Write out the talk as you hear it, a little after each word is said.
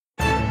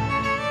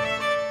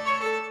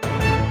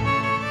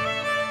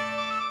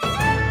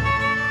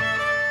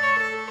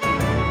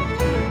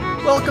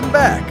Welcome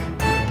back.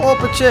 Pull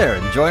up a chair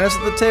and join us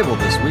at the table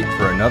this week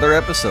for another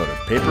episode of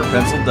Paper,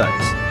 Pencil,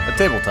 Dice, a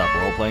tabletop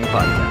role-playing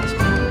podcast.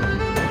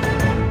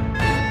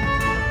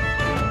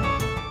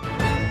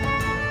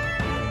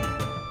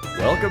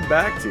 Welcome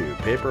back to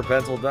Paper,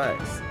 Pencil,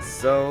 Dice.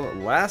 So,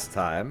 last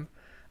time,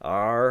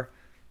 our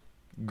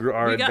we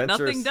got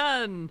nothing adventurers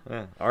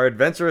done. our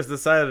adventurers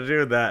decided to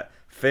do that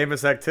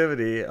famous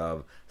activity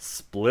of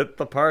split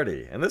the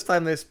party. And this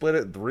time they split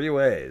it 3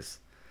 ways.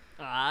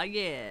 Ah,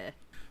 yeah.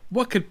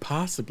 What could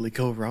possibly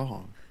go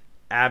wrong?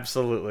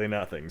 Absolutely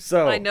nothing.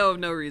 So I know of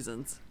no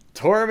reasons.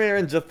 Tormir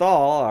and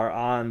Jathal are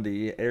on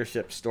the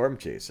airship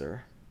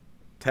Stormchaser.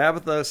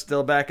 Tabitha's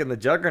still back in the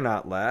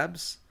Juggernaut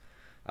labs,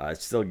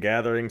 still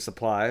gathering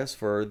supplies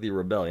for the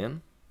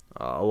rebellion,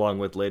 along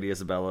with Lady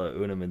Isabella,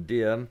 Unum, and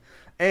Diem.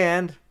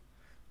 And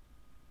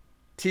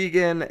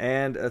Tegan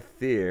and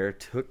Aether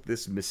took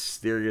this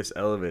mysterious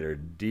elevator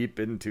deep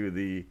into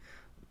the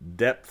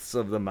depths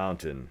of the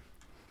mountain.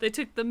 They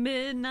took the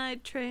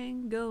midnight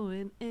train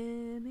going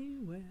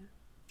anywhere.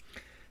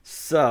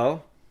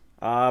 So,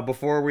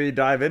 before we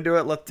dive into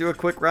it, let's do a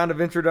quick round of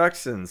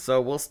introductions.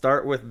 So we'll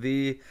start with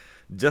the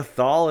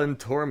Jathal and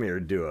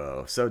Tormir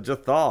duo. So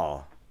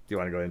Jathal, do you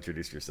want to go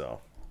introduce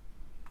yourself?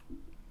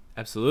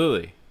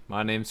 Absolutely.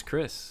 My name's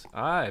Chris.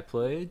 I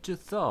play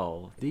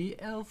Jathal, the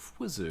elf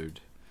wizard.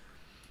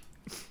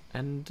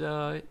 And,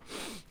 Why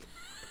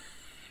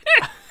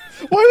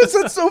was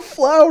that so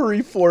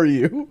flowery for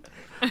you?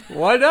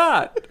 why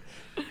not?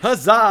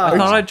 Huzzah! I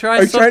thought I'd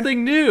try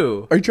something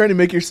new. Are you trying to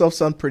make yourself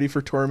sound pretty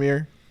for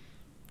Tormir?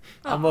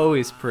 I'm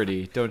always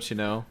pretty, don't you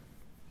know?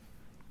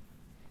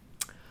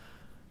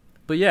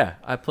 But yeah,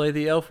 I play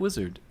the elf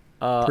wizard.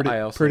 I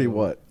also Pretty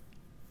what?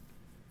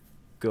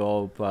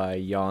 go by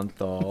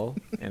Yonthal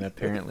and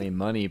apparently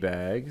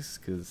Moneybags,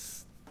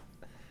 because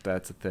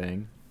that's a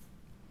thing.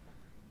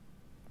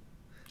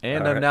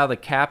 And All I'm right. now the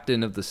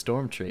captain of the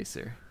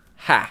Stormchaser.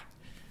 Ha!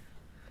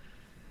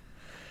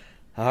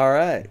 All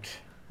right.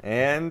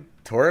 And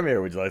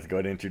Tormir, would you like to go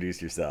ahead and introduce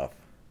yourself?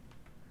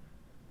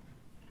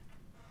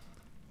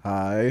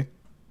 Hi.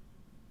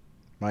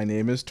 My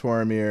name is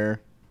Tormir,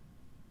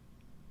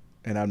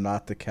 and I'm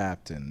not the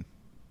captain.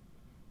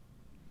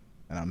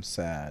 And I'm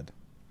sad.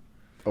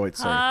 Oh, wait,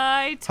 sorry.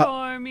 Hi,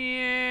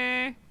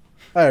 Tormir.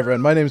 Hi,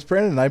 everyone. My name is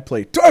Brandon, and I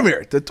play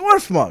Tormir, the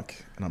Dwarf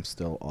Monk. And I'm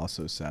still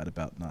also sad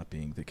about not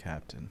being the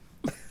captain.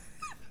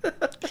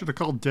 Should have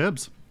called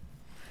dibs.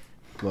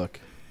 Look.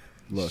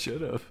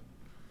 Should have.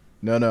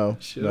 No.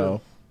 Shut No.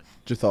 up.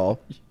 Jathal.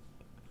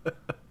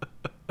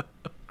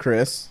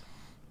 Chris.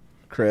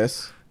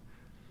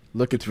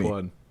 Look at Which me.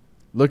 one?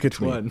 Look at Which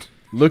me. one?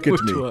 Look at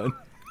Which me. one?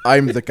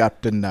 I'm the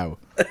captain now.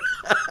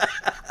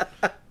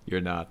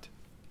 You're not.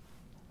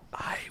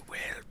 I will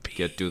be.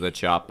 Get to the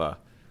chopper.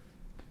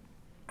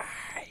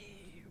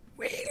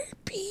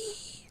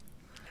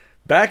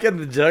 Back in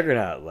the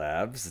Juggernaut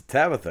labs,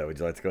 Tabitha, would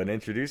you like to go ahead and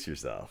introduce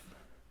yourself?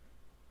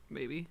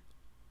 Maybe.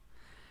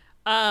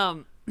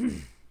 I'm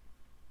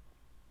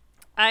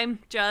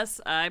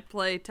Jess. I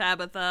play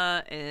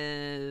Tabitha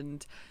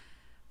and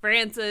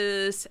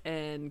Francis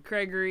and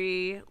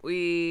Gregory.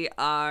 We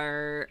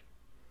are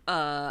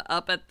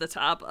up at the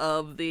top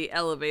of the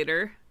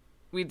elevator.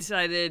 We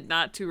decided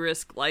not to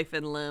risk life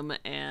and limb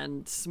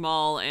and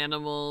small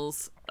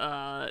animals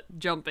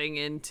jumping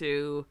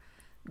into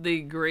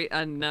the great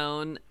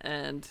unknown,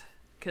 and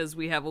because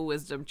we have a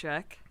wisdom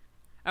check.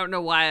 I don't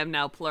know why I'm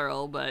now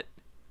plural, but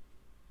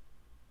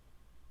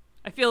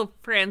I feel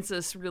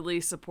Francis really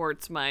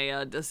supports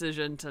my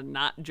decision to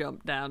not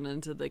jump down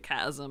into the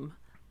chasm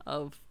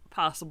of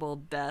possible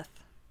death.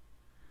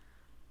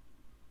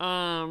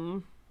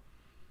 So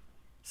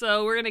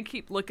we're gonna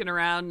keep looking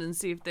around and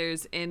see if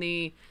there's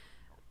anything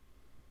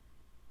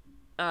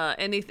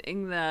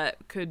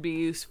that could be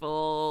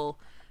useful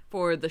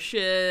for the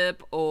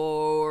ship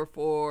or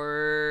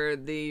for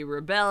the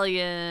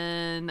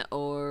rebellion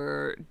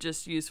or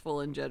just useful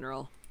in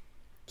general.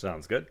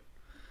 Sounds good.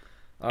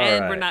 All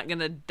And right. we're not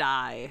gonna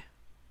die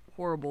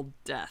horrible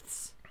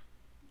deaths.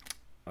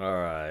 All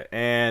right.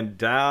 And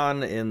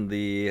down in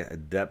the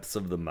depths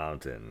of the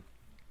mountain,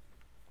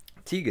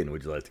 Tegan,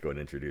 would you like to go and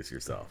introduce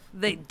yourself?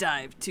 They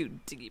dive too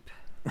deep.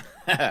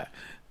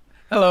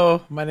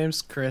 Hello, my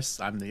name's Chris.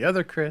 I'm the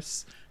other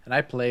Chris, and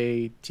I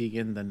play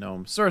Tegan, the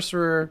gnome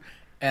sorcerer,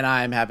 and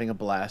I'm having a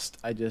blast.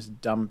 I just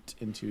dumped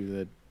into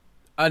the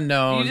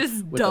unknown. You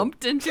just with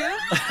dumped into it?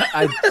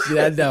 I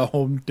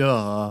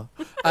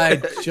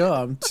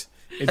jumped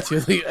into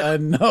the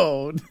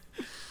unknown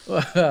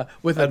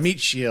with a meat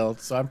shield.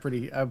 So I'm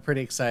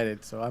pretty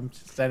excited. So I'm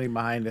standing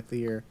behind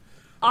Aether.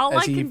 All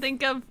As I he- can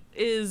think of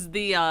is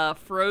the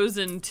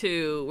Frozen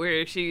 2,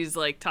 where she's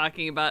like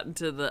talking about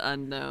into the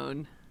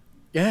unknown.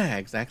 Yeah,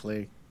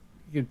 exactly.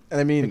 You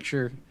And I mean, can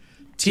picture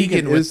Tegan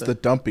Tegan with is the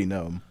dumpy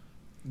gnome.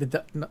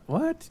 no,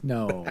 what?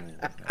 No.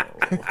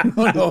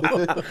 No.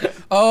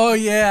 Oh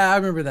yeah, I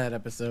remember that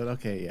episode.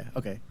 Okay, yeah.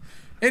 Okay.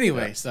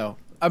 Anyway, so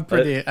I'm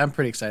pretty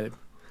excited.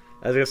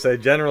 I was gonna say,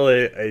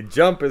 generally, a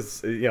jump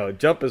is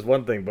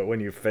one thing, but when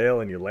you fail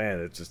and you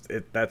land,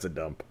 that's a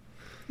dump.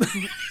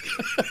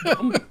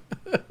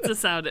 It's the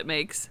sound it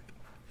makes.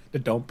 The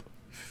dump.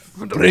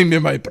 Bring me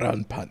my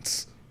brown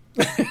pants.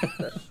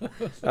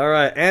 All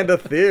right, and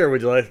Aether,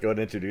 would you like to go and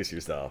introduce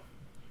yourself?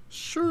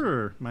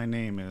 Sure. My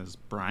name is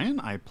Brian.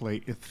 I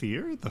play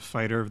Aether, the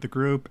fighter of the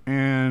group.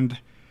 And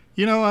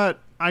you know what?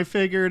 I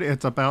figured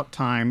it's about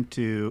time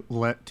to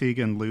let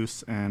Tegan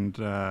loose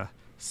and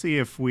see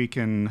if we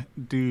can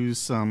do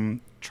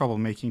some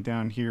troublemaking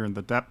down here in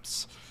the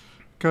depths.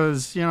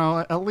 Because, you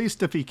know, at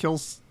least if he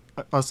kills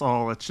us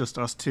all, it's just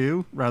us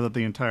two rather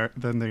than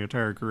the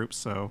entire group.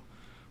 So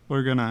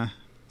we're going to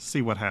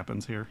see what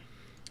happens here.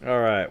 All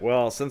right.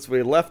 Well, since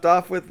we left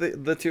off with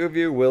the two of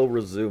you, we'll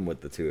resume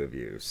with the two of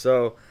you.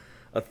 So,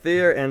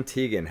 Aether and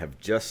Tegan have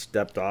just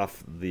stepped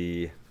off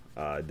the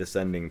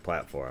descending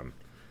platform,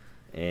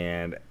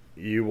 and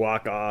you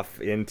walk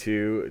off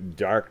into a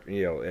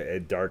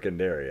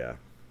darkened area.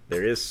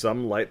 There is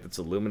some light that's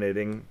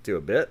illuminating to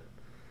a bit,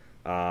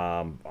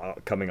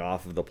 coming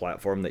off of the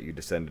platform that you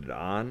descended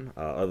on.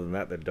 Other than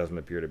that, there doesn't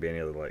appear to be any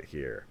other light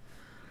here.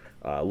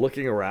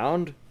 Looking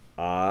around,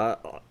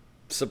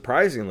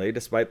 surprisingly,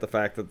 despite the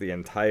fact that the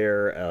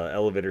entire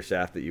elevator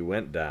shaft that you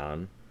went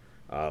down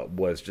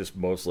was just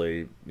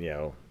mostly,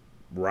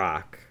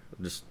 rock,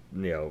 just,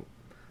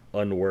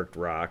 unworked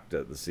rock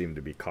that seemed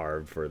to be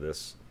carved for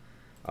this.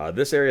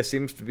 This area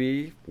seems to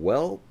be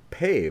well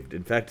paved.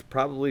 In fact,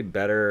 probably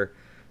better,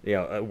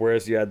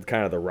 whereas you had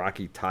kind of the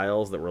rocky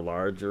tiles that were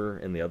larger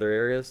in the other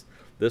areas,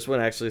 this one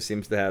actually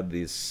seems to have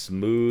these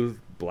smooth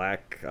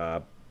black,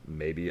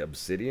 maybe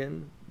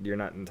obsidian. You're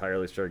not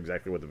entirely sure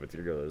exactly what the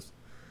material is.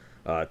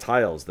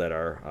 Tiles that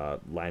are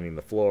lining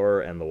the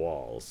floor and the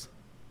walls,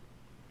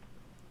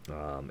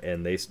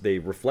 and they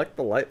reflect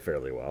the light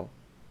fairly well.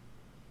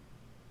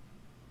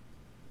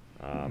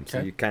 So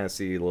you kind of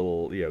see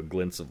little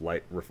glints of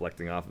light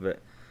reflecting off of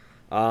it.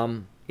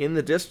 In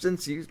the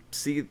distance, you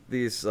see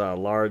these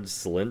large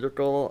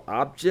cylindrical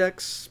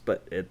objects,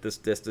 but at this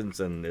distance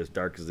and as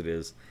dark as it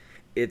is,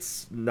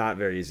 it's not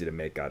very easy to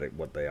make out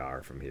what they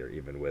are from here,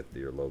 even with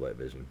your low light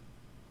vision.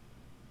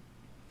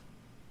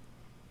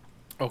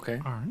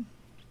 Okay. All right.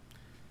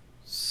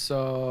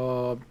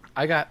 So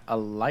I got a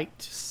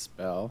light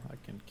spell. I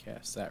can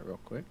cast that real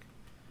quick.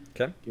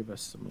 Okay. Give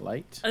us some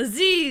light.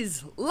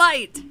 Aziz,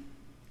 light.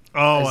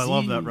 Oh, I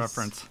love that Aziz.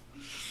 reference.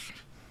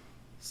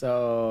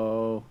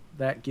 So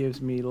that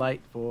gives me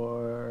light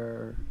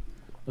for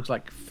looks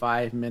like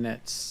 5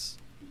 minutes.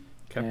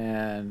 Okay.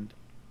 And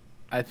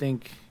I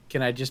think,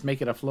 can I just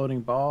make it a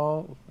floating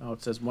ball? Oh,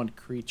 it says one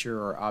creature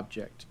or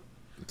object.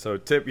 So You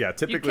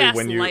typically cast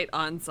when you light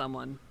on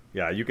someone.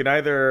 you can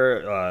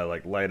either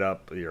light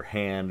up your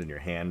hand and your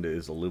hand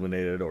is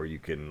illuminated, or you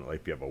can,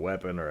 like, if you have a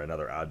weapon or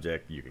another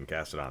object, you can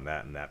cast it on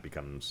that and that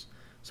becomes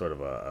sort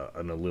of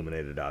an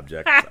illuminated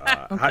object.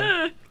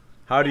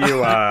 How do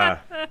you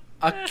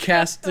I'll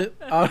cast it.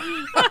 I'll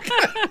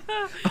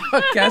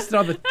cast it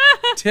on the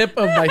tip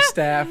of my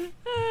staff.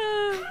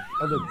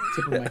 On the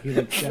tip of my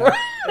healing staff.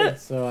 And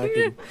so I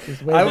can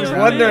just wave I it was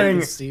around and wondering- I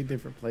can see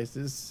different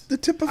places. The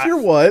tip of your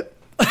what?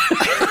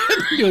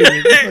 Go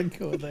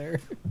there.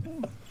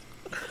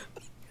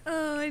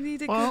 Oh, I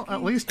need a Well, cookie.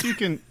 at least you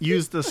can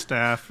use the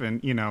staff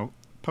and,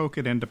 poke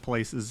it into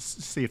places,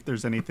 see if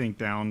there's anything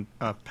down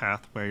a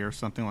pathway or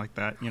something like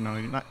that. You're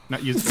not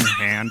using your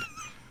hand.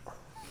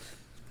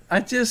 I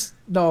just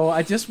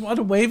want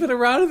to wave it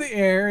around in the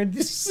air and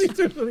just see if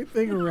there's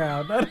anything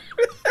around. You're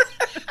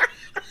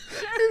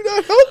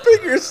not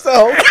helping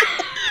yourself.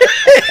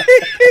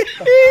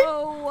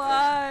 Oh,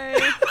 why?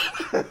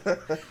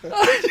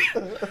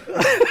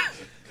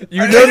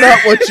 You know not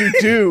what you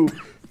do.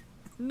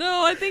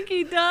 No, I think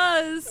he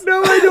does.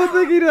 No, I don't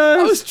think he I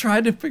does. was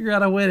trying to figure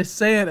out a way to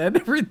say it, and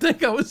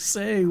everything I was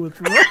saying was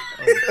wrong.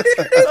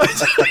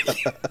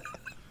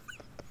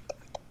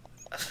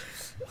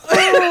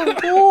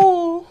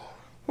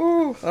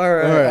 All right. All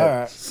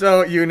right.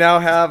 So you now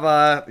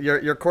have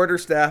your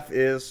quarterstaff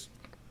is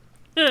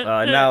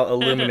now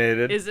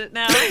illuminated. Is it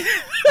now?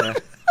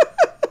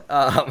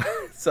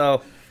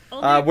 So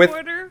Only a with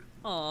quarter?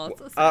 Oh,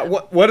 so sad.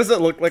 what does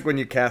it look like when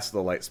you cast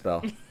the light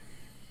spell?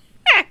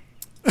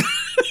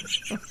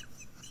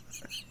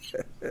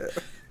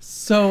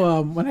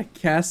 So when I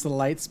cast the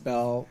light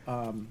spell,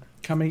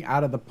 coming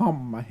out of the palm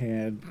of my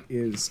hand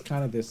is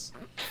kind of this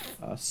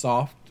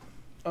soft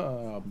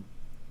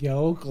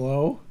yellow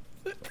glow.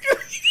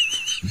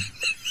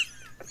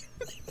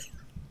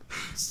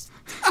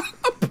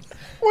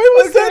 Why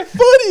was that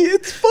funny?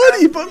 It's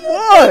funny, but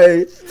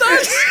why?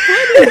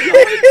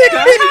 How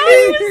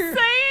are you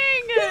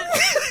saying it?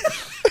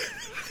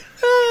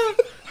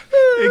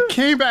 It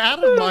came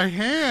out of my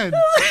hand.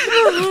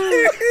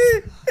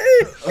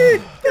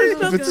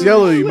 If it's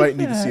yellow, you might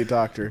need to see a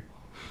doctor.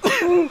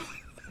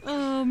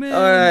 Oh, man.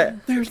 All right.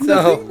 There's So-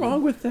 nothing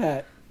wrong with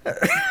that.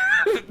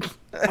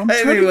 I'm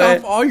turning Anyway.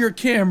 off all your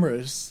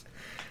cameras.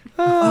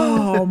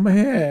 Oh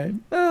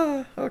man.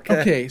 Okay.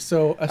 Okay,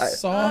 so a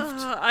soft,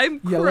 I'm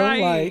yellow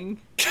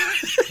crying.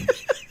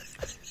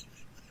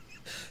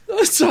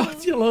 a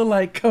soft yellow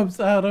light comes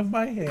out of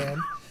my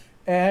hand,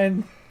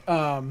 and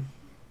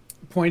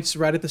points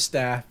right at the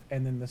staff,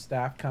 and then the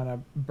staff kind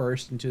of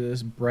bursts into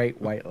this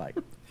bright white light.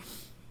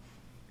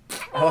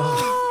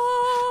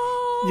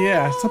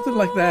 Yeah, something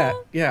like that.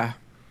 Yeah.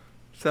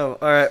 So,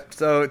 all right.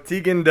 So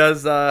Tegan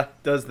does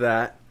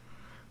that,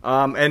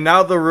 and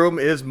now the room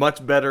is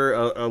much better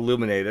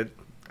illuminated.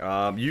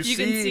 You can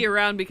see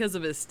around because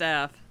of his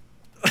staff.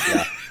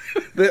 Yeah.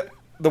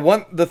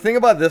 The thing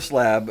about this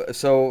lab,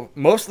 so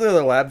most of the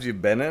other labs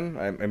you've been in,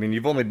 I mean,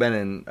 you've only been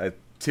in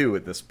 2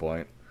 at this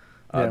point.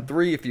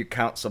 3 if you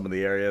count some of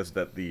the areas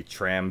that the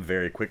tram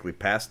very quickly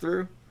passed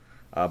through.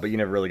 But you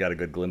never really got a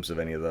good glimpse of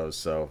any of those,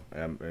 so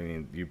I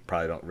mean, you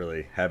probably don't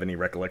really have any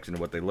recollection of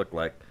what they look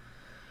like.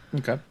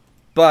 Okay.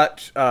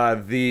 But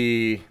of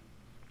the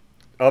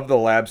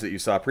labs that you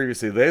saw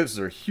previously, those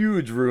are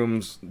huge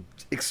rooms,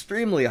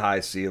 extremely high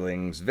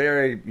ceilings,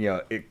 very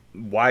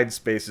wide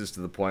spaces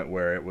to the point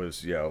where it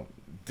was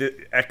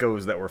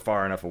echoes that were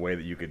far enough away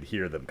that you could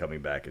hear them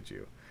coming back at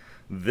you.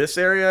 This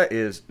area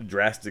is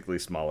drastically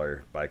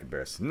smaller by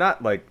comparison,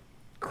 not like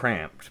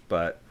cramped,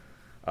 but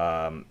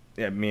I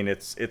mean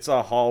it's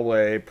a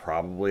hallway,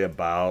 probably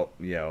about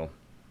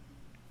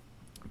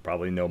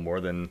probably no more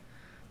than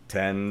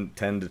 10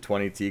 to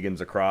 20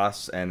 Tegans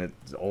across, and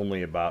it's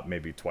only about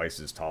maybe twice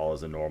as tall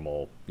as a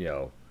normal,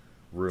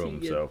 room.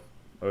 Tegan. So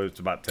it's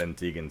about 10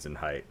 Tegans in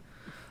height.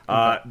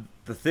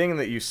 The thing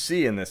that you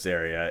see in this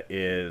area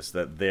is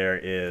that there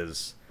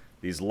is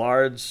these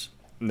large,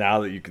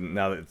 now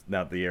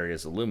that the area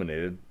is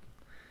illuminated,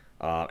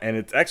 and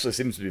it actually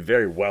seems to be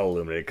very well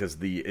illuminated because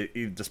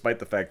despite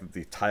the fact that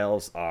the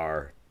tiles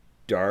are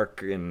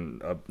dark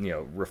and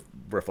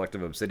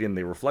reflective obsidian,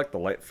 they reflect the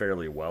light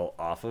fairly well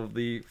off of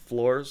the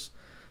floors,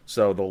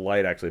 so the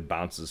light actually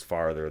bounces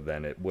farther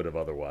than it would have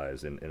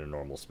otherwise in a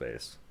normal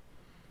space.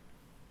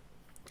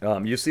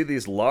 You see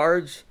these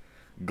large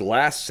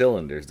glass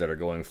cylinders that are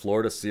going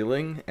floor to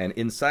ceiling, and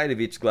inside of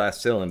each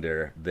glass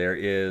cylinder there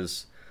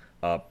is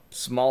a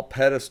small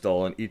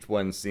pedestal, and each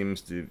one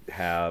seems to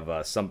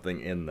have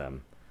something in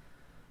them,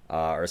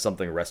 or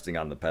something resting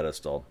on the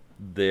pedestal.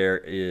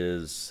 There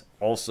is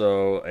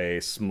also a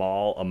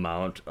small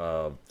amount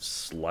of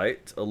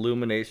slight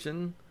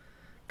illumination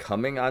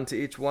coming onto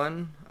each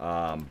one,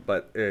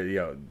 but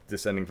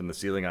descending from the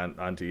ceiling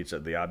onto each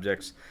of the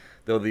objects.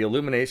 Though the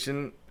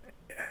illumination,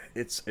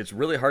 it's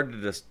really hard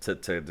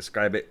to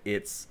describe it.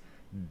 It's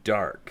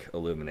dark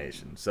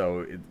illumination,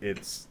 so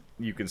it's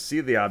you can see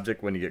the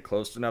object when you get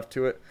close enough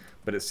to it,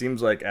 but it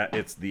seems like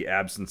it's the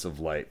absence of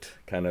light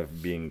kind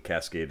of being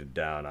cascaded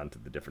down onto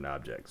the different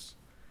objects.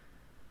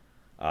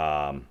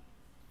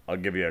 I'll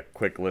give you a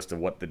quick list of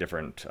what the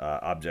different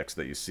objects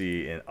that you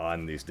see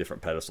on these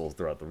different pedestals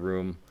throughout the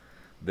room.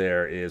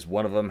 There is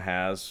one of them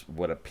has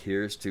what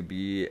appears to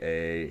be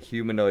a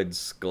humanoid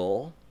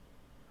skull,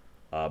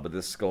 but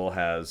this skull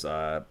has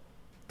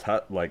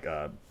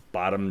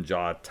bottom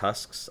jaw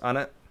tusks on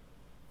it.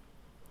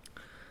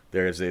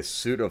 There is a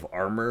suit of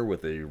armor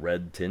with a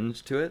red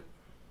tinge to it.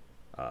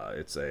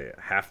 It's a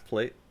half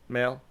plate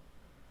mail.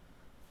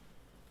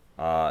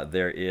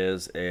 There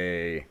is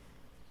a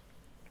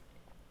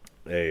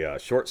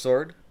short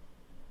sword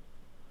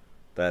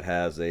that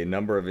has a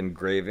number of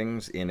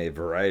engravings in a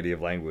variety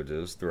of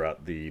languages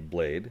throughout the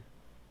blade.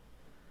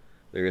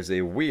 There is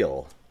a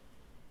wheel.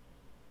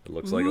 It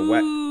looks like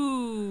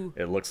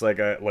it looks like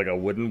a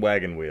wooden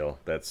wagon wheel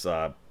that's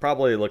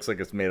probably looks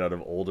like it's made out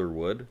of older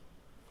wood,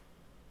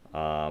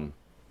 but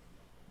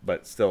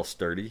still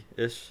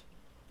sturdy-ish.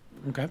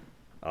 Okay.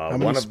 How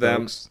many One of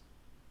them. spokes?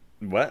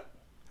 What?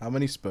 How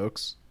many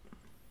spokes?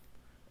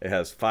 It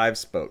has 5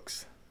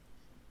 spokes.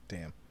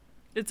 Damn.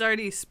 It's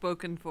already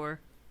spoken for.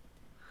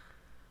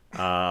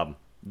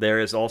 There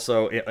is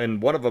also, in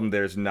one of them,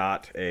 there's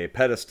not a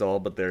pedestal,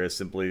 but there is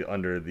simply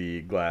under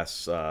the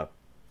glass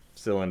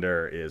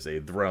cylinder is a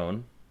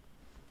throne.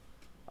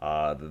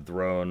 The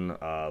throne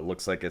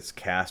looks like it's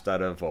cast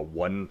out of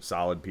one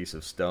solid piece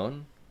of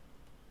stone.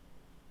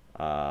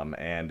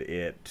 And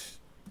it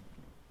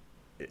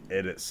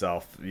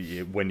itself,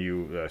 when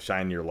you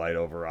shine your light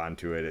over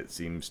onto it, it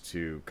seems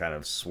to kind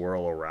of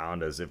swirl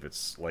around as if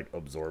it's like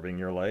absorbing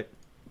your light.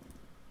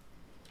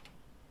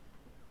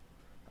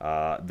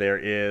 There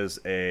is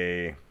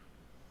a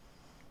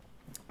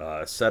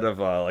set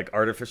of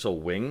artificial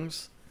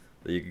wings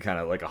that you can kind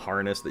of like a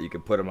harness that you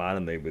could put them on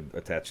and they would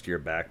attach to your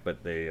back,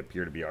 but they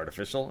appear to be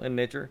artificial in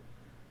nature.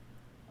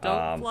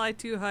 Don't fly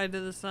too high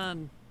to the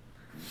sun.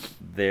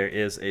 There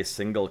is a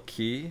single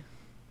key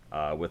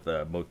with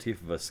a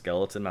motif of a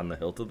skeleton on the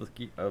hilt of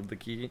the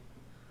key.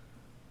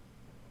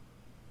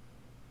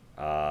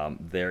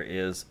 There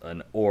is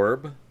an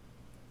orb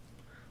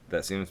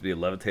that seems to be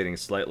levitating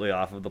slightly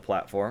off of the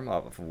platform,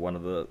 off of one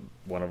of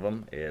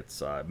them.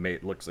 It's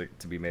looks like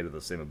to be made of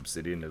the same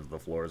obsidian as the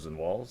floors and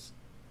walls.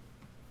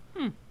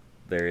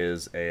 There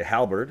is a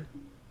halberd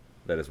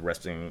that is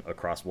resting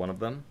across one of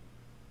them.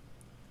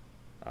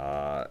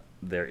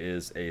 There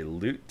is a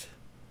lute,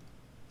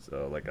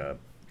 so like a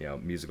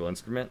musical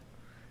instrument,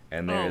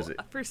 and there is.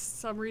 For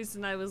some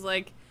reason I was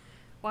like,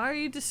 why are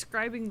you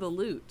describing the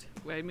lute?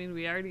 I mean,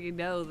 we already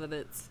know that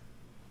it's.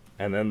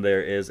 And then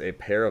there is a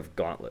pair of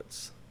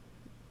gauntlets.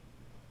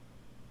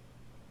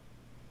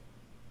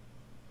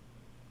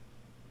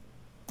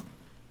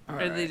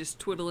 Are they just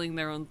twiddling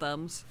their own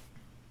thumbs?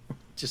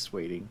 Just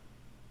waiting.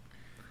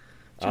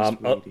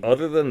 Just waiting.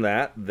 Other than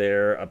that,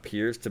 there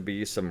appears to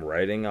be some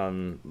writing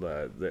on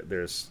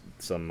there's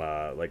some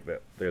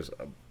there's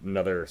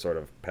another sort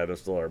of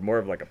pedestal or more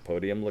of like a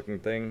podium looking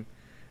thing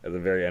at the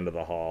very end of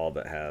the hall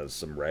that has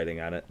some writing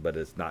on it, but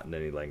it's not in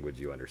any language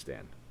you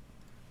understand.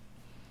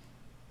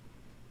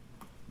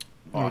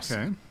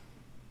 Awesome.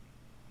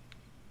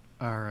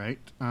 Okay. All right.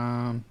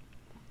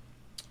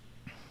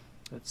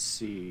 Let's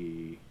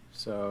see.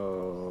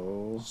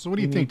 So So what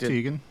do you we think, need to-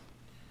 Tegan?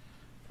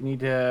 We need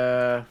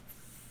to.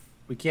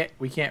 We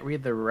can't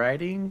read the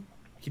writing.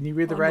 Can you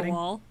read the On writing? the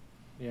wall?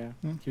 Yeah.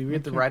 Can you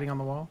read the okay. writing on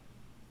the wall?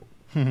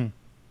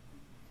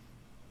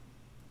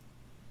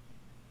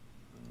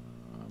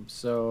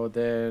 So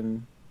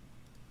then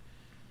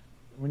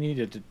we need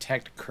to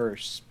detect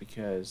curse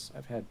because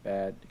I've had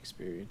bad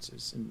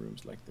experiences in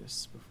rooms like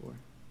this before.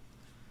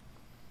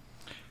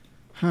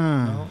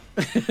 Huh.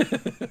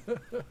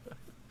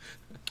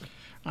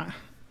 No?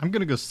 I'm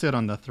gonna go sit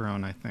on the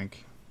throne. I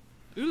think.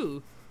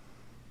 Ooh.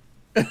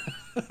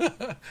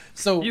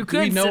 So You do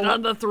we could know sit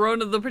on the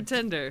throne of the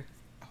pretender.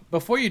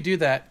 before you do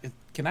that?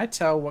 Can I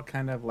tell what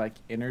kind of like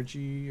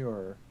energy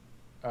or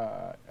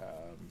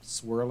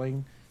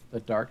swirling the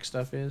dark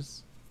stuff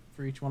is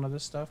for each one of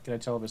this stuff? Can I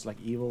tell if it's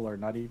like evil or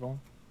not evil?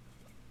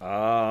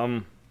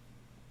 Are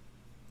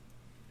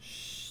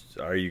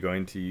you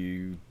going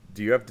to?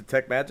 Do you have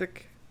detect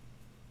magic?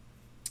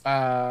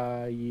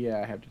 Yeah,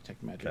 I have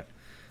detect magic. Okay.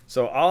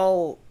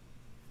 So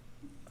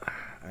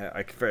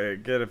I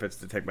forget if it's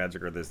detect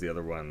magic or there's the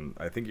other one.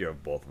 I think you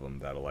have both of them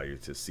that allow you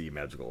to see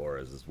magical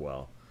auras as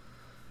well.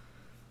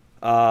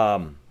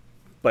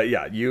 But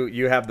yeah,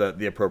 you have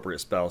the appropriate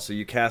spell, so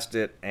you cast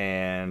it,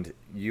 and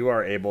you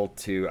are able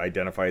to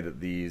identify that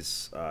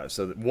these.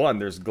 So that one,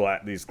 there's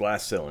these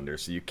glass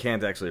cylinders, so you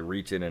can't actually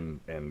reach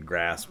in and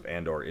grasp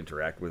and or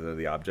interact with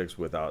the objects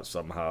without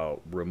somehow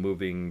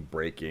removing,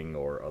 breaking,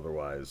 or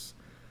otherwise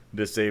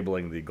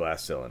disabling the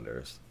glass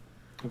cylinders.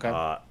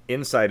 Okay.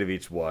 Inside of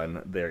each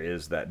one, there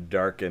is that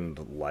darkened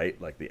light,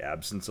 like the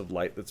absence of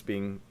light that's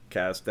being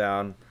cast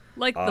down.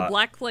 Like the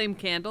black flame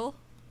candle?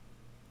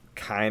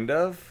 Kind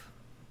of.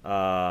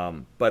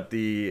 But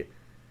the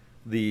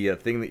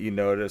thing that you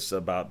notice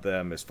about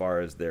them as far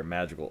as their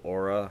magical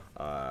aura,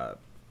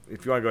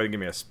 if you want to go ahead and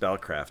give me a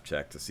spellcraft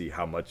check to see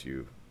how much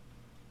you...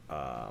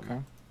 Okay.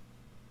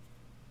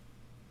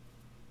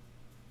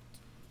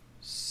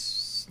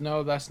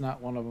 No, that's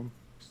not one of them.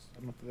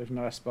 I don't, there's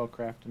not a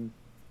spellcraft in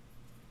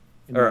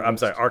Or, the I'm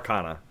sorry, list.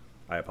 Arcana.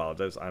 I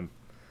apologize. I'm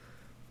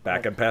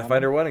back in Arcana?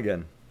 Pathfinder 1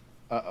 again.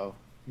 Uh-oh.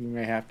 You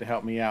may have to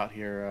help me out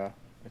here,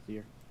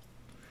 Aether.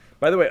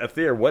 By the way,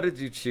 Aether, what did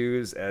you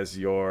choose as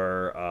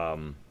your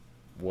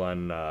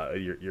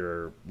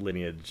your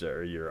lineage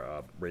or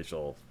your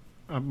racial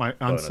My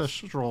Bonus.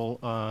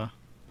 ancestral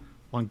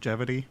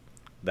longevity.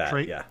 that?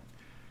 Trait? Yeah.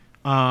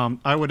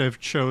 I would have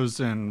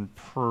chosen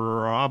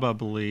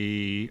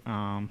probably,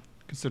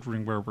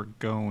 considering where we're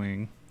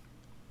going.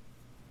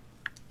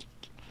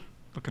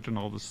 Look at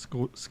all the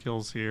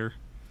skills here.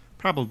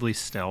 Probably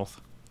stealth.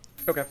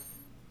 Okay.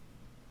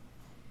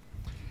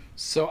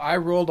 So I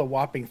rolled a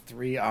whopping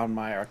 3 on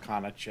my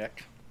Arcana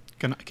check.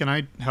 Can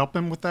I help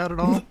him with that at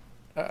all?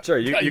 Sure,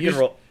 you can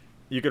roll.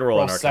 You can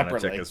roll an roll Arcana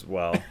check separately. as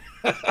well.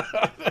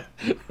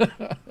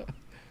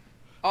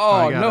 Oh,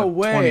 I got no a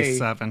way.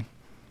 27.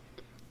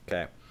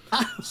 Okay.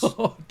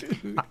 Oh,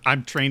 dude.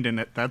 I'm trained in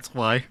it. That's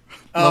why.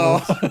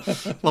 Oh.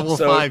 Level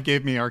So- 5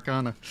 gave me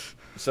Arcana.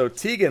 So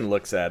Tegan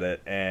looks at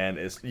it and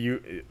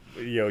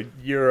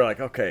you're like,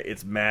 okay,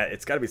 it's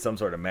it's got to be some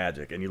sort of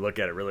magic, and you look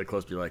at it really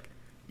close. You're like,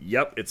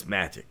 yep, it's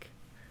magic.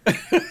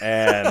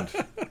 And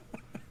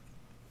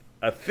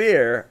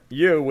Aether,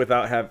 you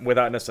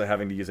without necessarily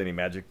having to use any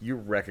magic, you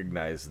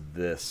recognize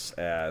this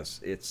as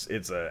it's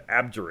a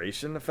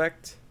abjuration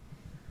effect.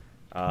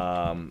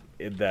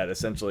 That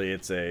essentially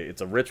it's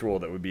a ritual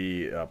that would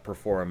be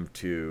performed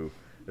to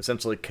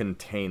essentially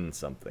contain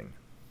something.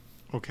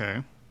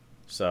 Okay.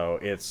 So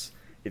it's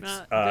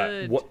Not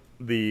good. what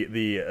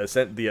the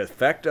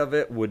effect of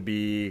it would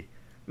be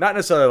not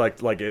necessarily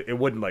like it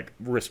wouldn't like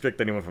restrict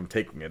anyone from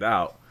taking it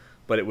out,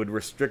 but it would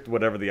restrict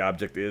whatever the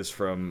object is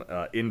from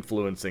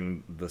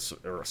influencing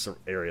the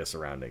area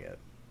surrounding it.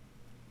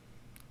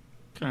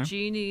 Okay.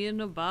 Genie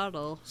in a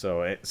bottle.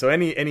 So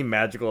any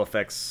magical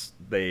effects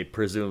they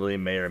presumably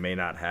may or may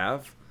not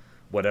have,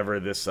 whatever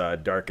this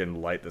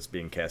darkened light that's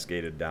being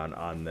cascaded down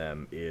on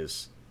them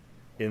is,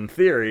 in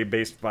theory,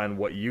 based upon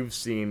what you've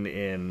seen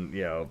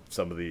in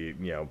some of the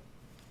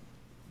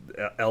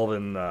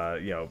elven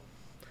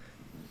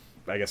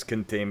I guess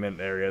containment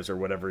areas or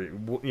whatever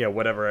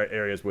whatever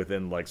areas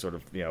within like sort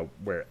of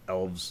where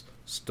elves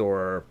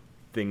store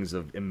things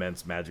of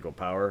immense magical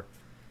power.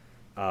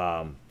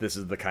 This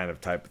is the kind of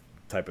type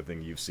of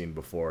thing you've seen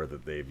before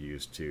that they've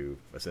used to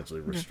essentially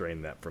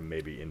restrain that from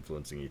maybe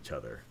influencing each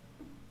other.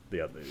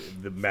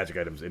 The magic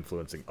items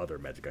influencing other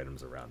magic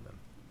items around them.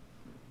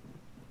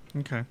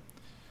 Okay.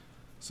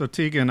 So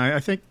Tegan, I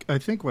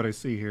think what I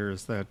see here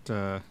is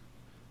that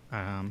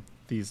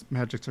these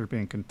magics are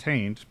being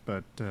contained,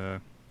 but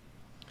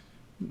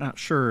not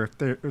sure if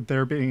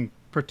they're being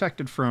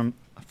protected from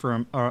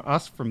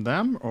us from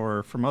them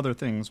or from other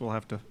things. We'll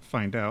have to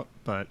find out.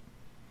 But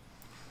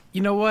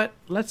You know what?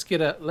 Let's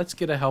get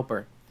a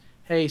helper.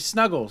 Hey,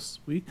 Snuggles,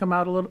 will you come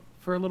out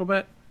for a little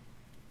bit?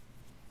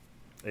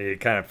 You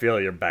kind of feel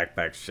your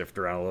backpack shift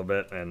around a little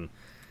bit, and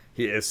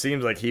it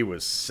seems like he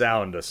was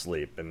sound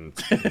asleep, and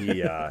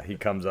he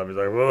comes up. He's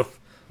like, "Well,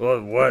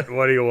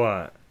 what do you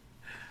want?"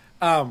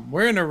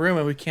 We're in a room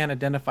and we can't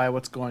identify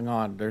what's going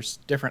on. There's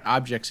different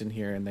objects in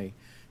here, and they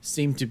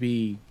seem to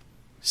be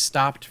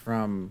stopped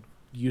from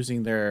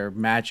using their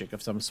magic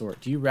of some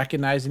sort. Do you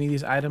recognize any of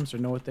these items or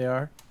know what they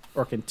are?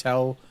 Or can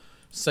tell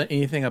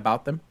anything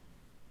about them?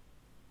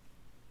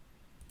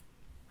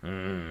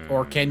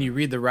 Or can you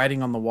read the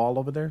writing on the wall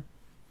over there?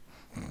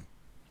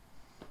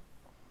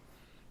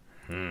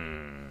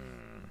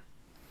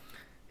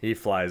 He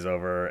flies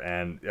over,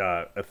 and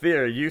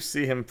Aether, you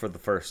see him for the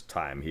first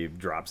time. He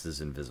drops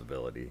his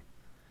invisibility,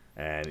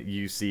 and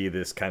you see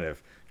this kind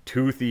of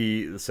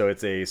toothy. So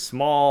it's a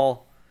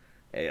small.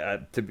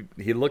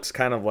 He looks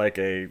kind of like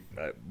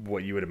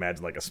what you would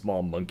imagine like a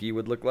small monkey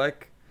would look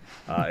like,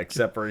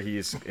 except for he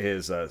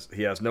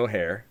has no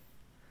hair.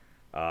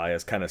 He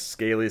has kind of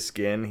scaly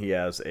skin. He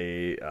has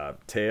a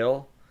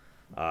tail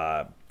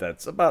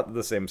that's about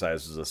the same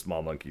size as a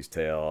small monkey's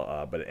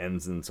tail, but it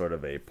ends in sort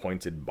of a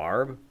pointed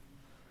barb.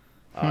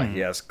 He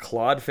has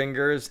clawed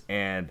fingers,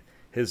 and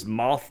his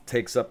mouth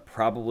takes up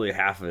probably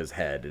half of his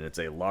head, and it's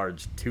a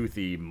large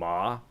toothy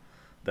maw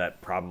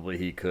that probably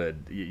he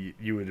could.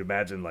 You would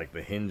imagine like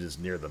the hinge is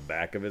near the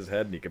back of his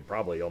head, and he could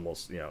probably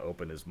almost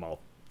open his mouth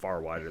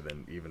far wider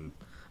than even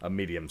a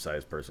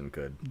medium-sized person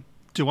could.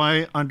 do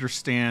I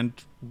understand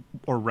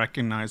or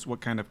recognize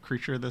what kind of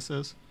creature this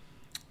is?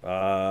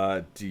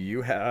 Do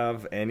you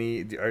have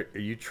any? Are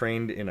you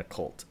trained in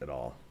occult at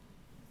all?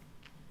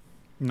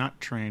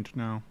 Not trained,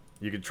 no.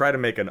 You could try to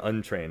make an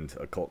untrained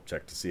occult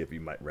check to see if you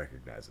might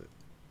recognize it.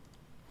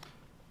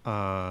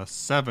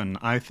 7.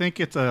 I think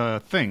it's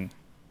a thing.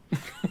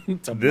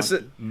 This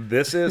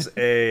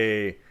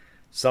is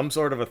some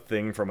sort of a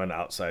thing from an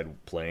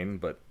outside plane,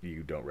 but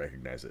you don't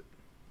recognize it.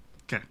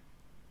 Okay.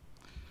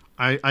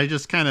 I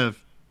just kind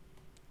of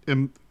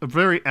am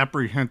very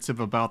apprehensive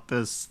about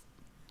this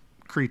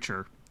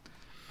creature.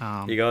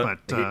 He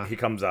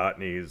comes out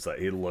and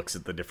he looks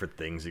at the different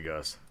things. He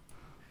goes,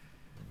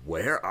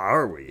 "Where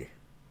are we?"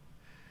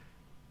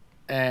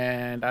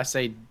 And I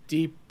say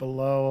deep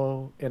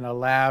below in a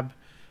lab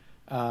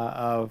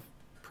of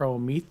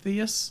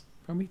Prometheus.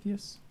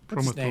 Prometheus?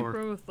 What's his name?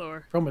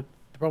 Promothor.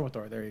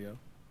 Promothor. There you go.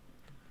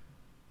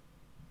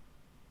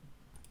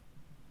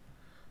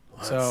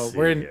 Let's So see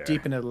we're here.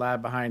 deep into the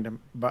lab behind him,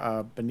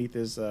 beneath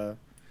his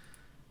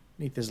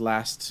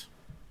last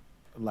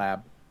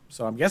lab.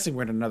 So I'm guessing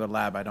we're in another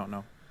lab. I don't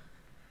know.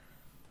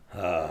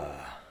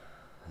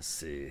 Let's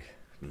see.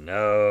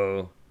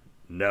 No.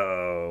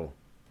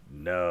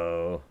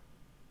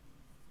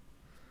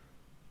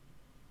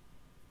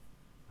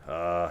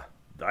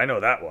 I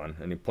know that one.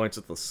 And he points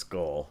at the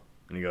skull.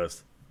 And he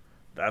goes,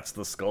 "That's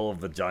the skull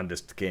of the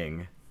jaundiced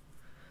king."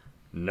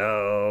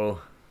 No.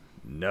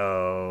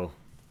 Oh,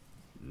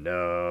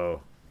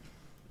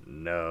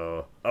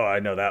 I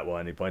know that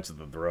one. He points at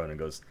the throne and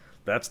goes,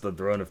 "That's the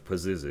throne of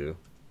Pazuzu."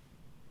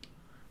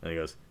 And he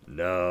goes,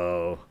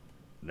 No.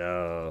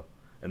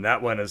 And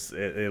that one is,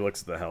 he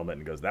looks at the helmet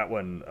and goes, "That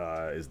one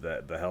is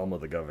the helm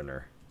of the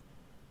governor."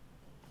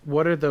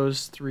 What do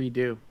those three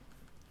do?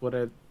 What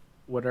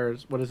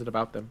is it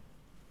about them?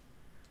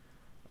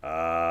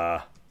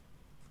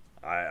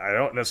 I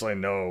don't necessarily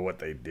know what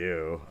they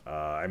do.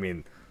 I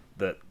mean,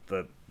 the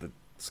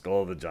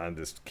skull of the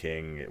jaundiced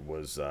king, it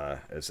was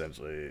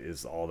essentially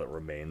is all that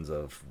remains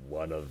of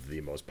one of the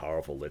most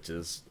powerful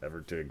liches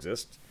ever to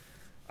exist.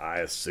 I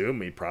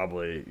assume he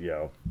probably,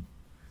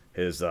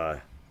 his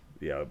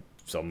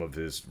some of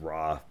his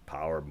raw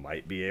power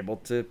might be able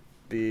to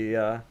be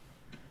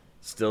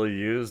still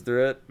used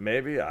through it.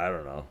 Maybe, I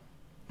don't know.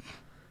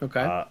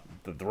 Okay.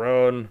 The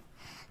throne,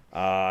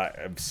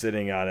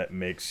 sitting on it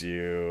makes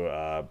you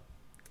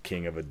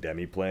king of a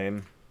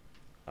demiplane,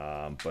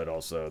 but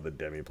also the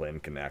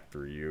demiplane can act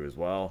through you as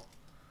well.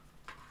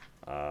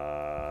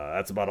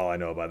 That's about all I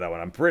know about that one.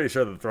 I'm pretty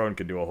sure the throne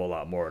can do a whole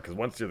lot more, because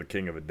once you're the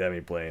king of a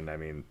demiplane, I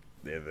mean,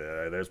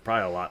 there's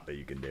probably a lot that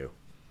you can do.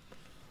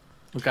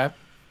 Okay.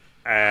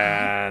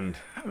 And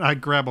I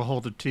grab a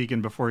hold of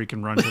Tegan before he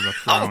can run to the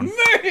throne.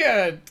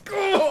 Man,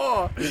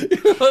 oh,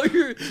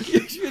 you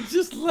should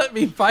just let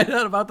me find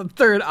out about the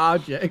third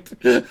object.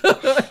 and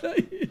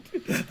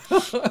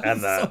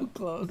So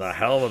close. the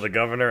helm of the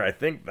governor, I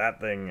think that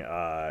thing,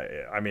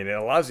 it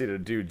allows you to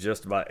do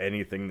just about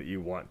anything that you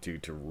want to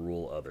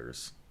rule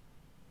others.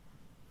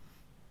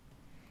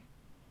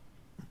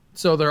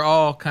 So they're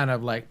all kind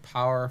of like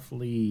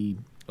powerfully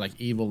like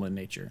evil in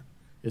nature.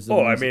 Is the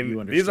ones that you these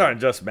understand. aren't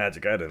just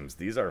magic items.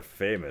 These are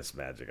famous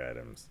magic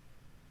items.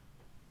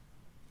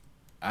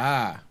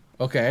 Ah,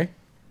 okay.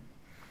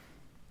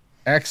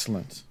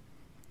 Excellent.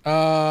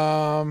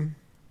 Oh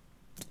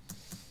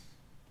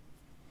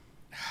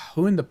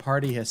Who in the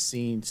party has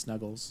seen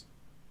Snuggles?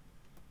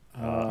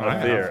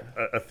 Aether.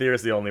 Aether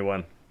is the only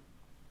one.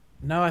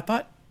 No, I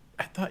thought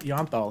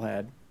Yonthal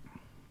had.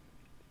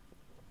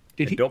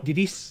 Did he? don't- Did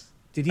he?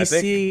 Did he I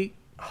think- see?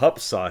 Hup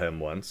saw him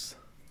once.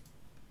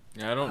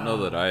 Yeah, I don't know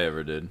that I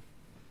ever did.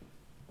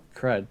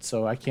 Crud,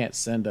 so I can't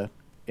send a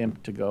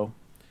imp to go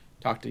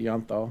talk to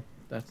Yonthal.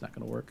 That's not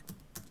gonna work.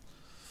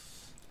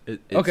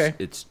 Okay.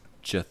 It's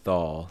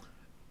Jathal.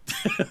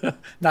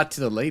 Not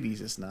to the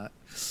ladies, it's not.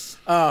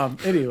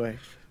 Anyway,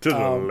 To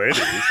the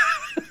ladies.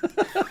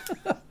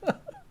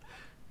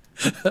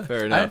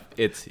 Fair enough.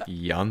 It's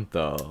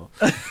Yanthal.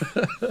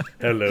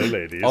 Hello,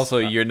 ladies. Also,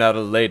 you're not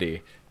a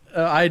lady.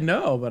 I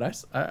know, but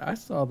I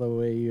saw the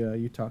way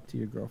you talked to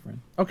your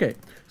girlfriend. Okay,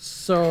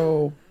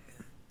 so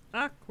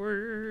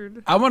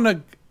Awkward. I want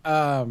to.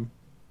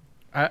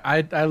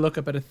 I look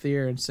up at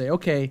Aether and say,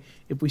 okay,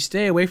 if we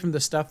stay away from the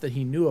stuff that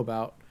he knew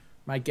about,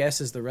 my guess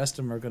is the rest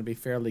of them are going to be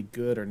fairly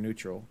good or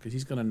neutral because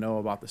he's going to know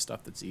about the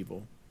stuff that's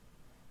evil.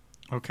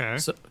 Okay.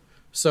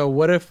 So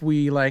what if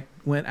we like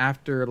went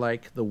after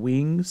like the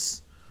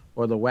wings,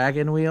 or the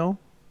wagon wheel,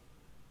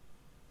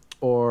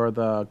 or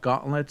the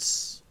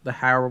gauntlets, the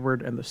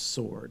halberd, and the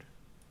sword,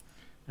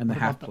 and the What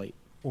about half the- plate?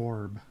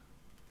 Orb.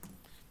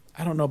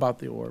 I don't know about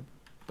the orb,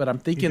 but I'm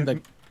thinking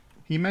the.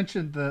 He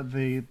mentioned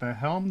the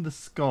helm, the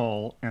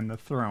skull, and the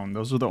throne.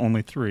 Those are the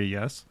only three,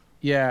 yes?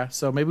 Yeah,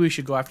 so maybe we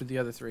should go after the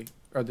other three,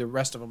 or the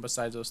rest of them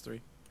besides those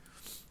three.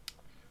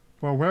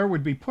 Well, where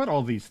would we put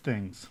all these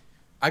things?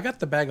 I got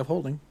the bag of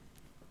holding.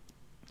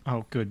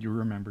 Oh, good, you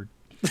remembered.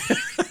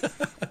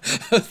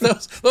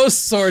 those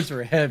swords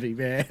were heavy,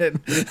 man.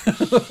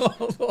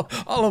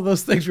 All of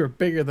those things were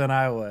bigger than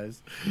I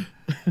was.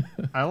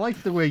 I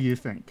like the way you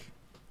think.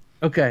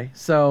 Okay,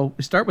 so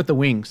we start with the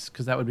wings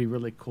because that would be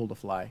really cool to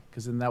fly.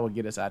 Because then that would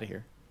get us out of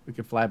here. We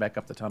could fly back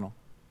up the tunnel.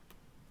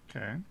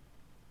 Okay.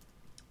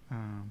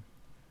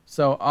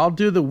 So I'll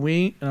do the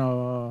wing.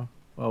 Well,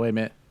 wait a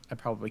minute. I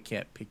probably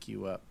can't pick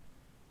you up.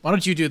 Why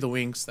don't you do the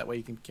wings? That way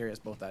you can carry us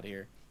both out of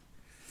here.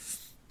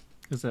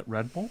 Is it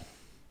Red Bull?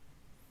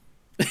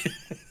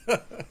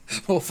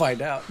 We'll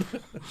find out.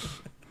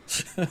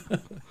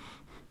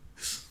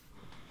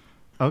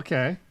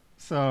 Okay.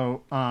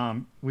 So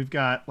we've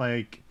got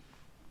like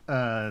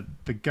the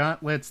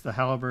gauntlets, the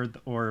halberd,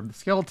 the orb, the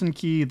skeleton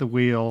key, the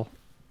wheel,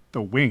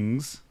 the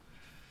wings.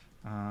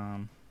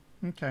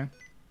 Okay.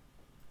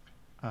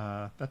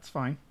 That's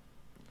fine.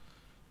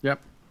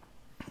 Yep.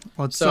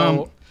 Let's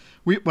So,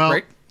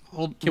 right?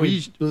 hold. Can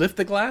we lift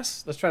the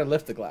glass? Let's try to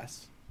lift the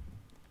glass.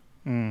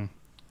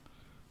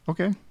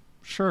 Okay,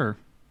 sure.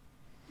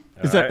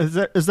 All Is that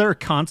right. is there a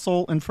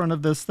console in front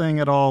of this thing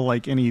at all?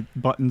 Like any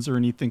buttons or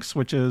anything,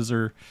 switches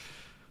or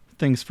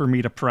things for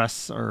me to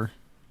press or?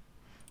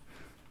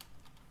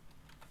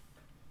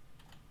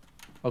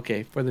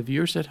 Okay, for the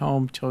viewers at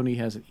home, Tony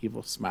has an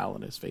evil smile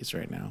on his face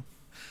right now.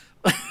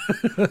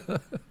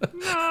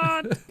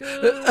 Not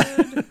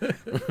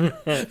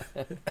good.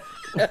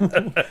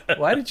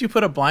 Why did you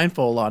put a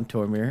blindfold on,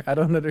 Tormir? I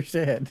don't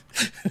understand.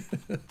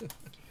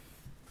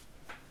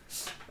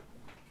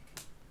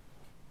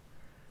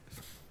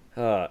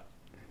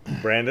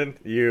 Brandon,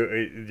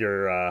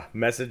 your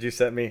message you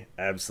sent me,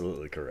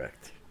 absolutely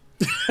correct.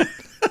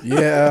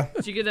 Yeah.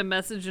 Did you get a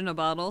message in a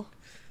bottle?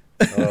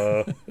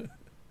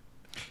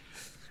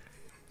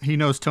 He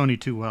knows Tony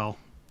too well.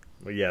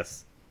 Well,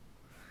 yes,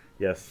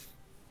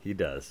 he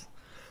does.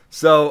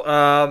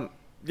 So,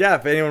 yeah,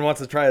 if anyone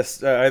wants to try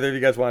either of you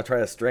guys want to try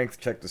a strength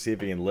check to see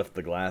if you can lift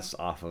the glass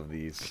off of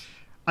these.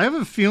 I have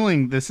a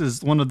feeling this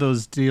is one of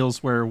those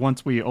deals where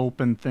once we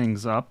open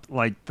things up,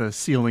 like the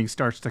ceiling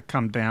starts to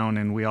come down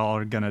and we all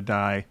are gonna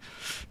die.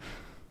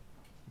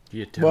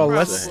 You don't Well,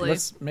 Probably.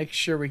 let's make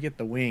sure we get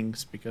the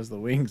wings because the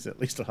wings at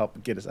least will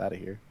help get us out of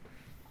here.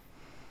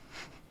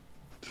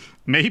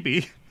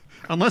 Maybe.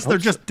 Unless they're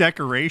just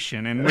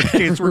decoration, in which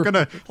case we're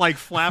gonna like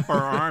flap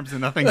our arms and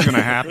nothing's gonna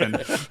happen.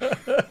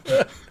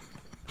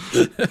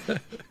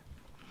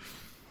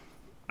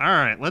 All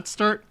right, let's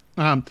start.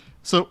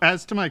 So,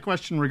 as to my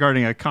question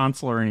regarding a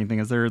console or anything,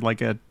 is there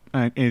like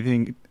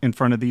anything in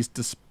front of these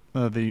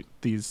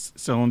these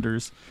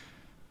cylinders?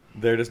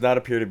 There does not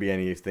appear to be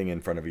anything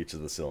in front of each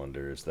of the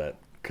cylinders that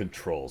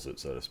controls it,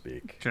 so to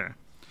speak. Okay,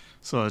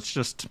 so it's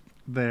just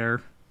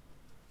there.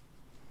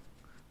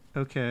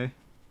 Okay.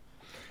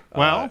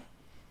 Well,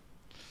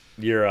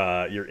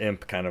 Your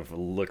imp kind of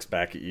looks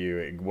back at you.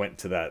 It went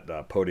to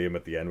that podium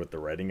at the end with the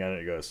writing on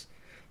it. It goes,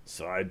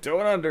 so I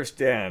don't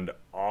understand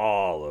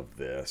all of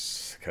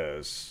this,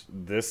 because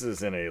this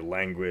is in a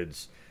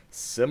language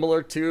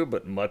similar to,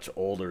 but much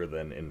older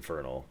than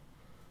Infernal.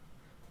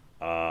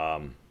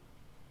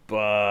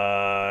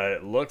 But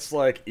it looks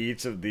like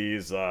each of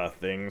these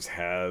things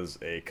has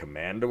a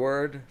command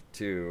word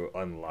to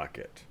unlock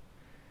it.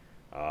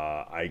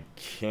 I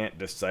can't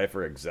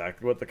decipher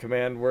exactly what the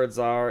command words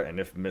are, and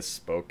if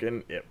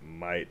misspoken, it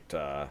might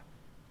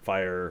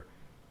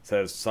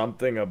says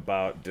something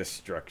about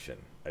destruction.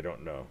 I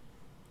don't know.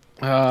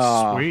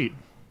 sweet.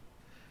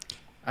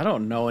 I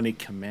don't know any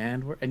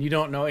command word, and you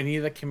don't know any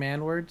of the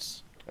command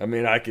words. I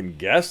mean, I can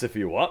guess if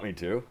you want me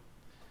to.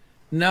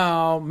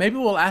 No, maybe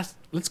we'll ask.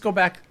 Let's go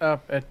back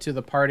up to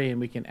the party and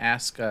we can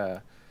ask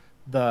the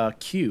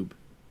cube.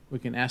 We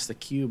can ask the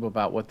cube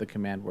about what the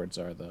command words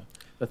are.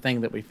 The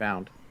thing that we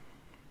found.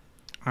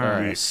 All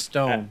right.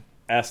 Stone.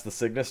 Ask the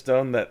Cygnus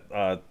Stone that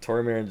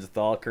Tormir and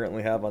Jathal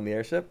currently have on the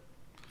airship.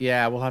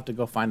 Yeah, we'll have to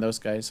go find those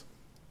guys.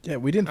 Yeah,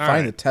 we didn't All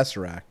find right. the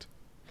Tesseract.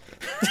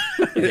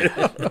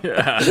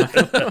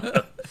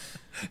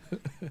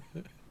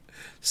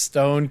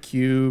 Stone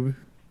cube.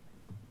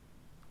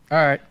 All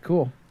right,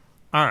 cool.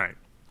 All right.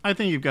 I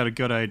think you've got a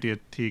good idea,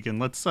 Tegan.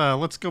 Let's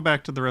go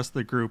back to the rest of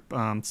the group.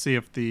 See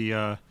if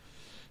the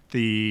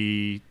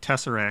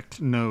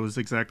Tesseract knows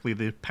exactly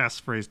the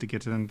passphrase to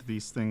get into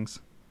these things.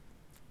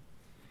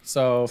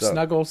 So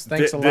Snuggles,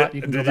 thanks a did- lot.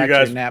 You can did go you back to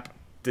guys- your nap.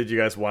 Did you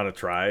guys want to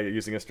try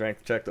using a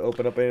strength check to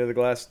open up any of the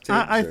glass tubes?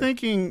 I'm or-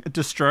 thinking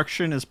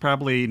destruction is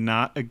probably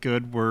not a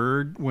good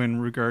word when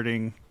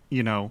regarding,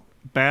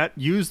 bat.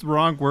 Use the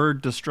wrong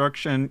word,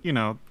 destruction,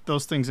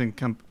 those things in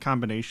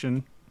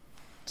combination.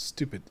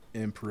 Stupid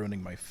imp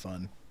ruining my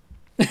fun.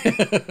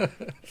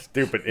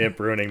 Stupid imp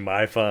ruining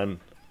my fun.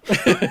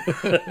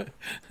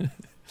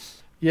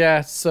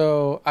 Yeah.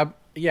 So I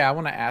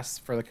want to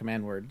ask for the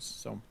command words.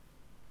 So.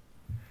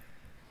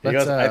 You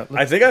Let's, guys, I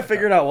let's- think I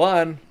figured out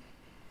one.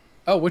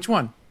 Oh, which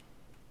one?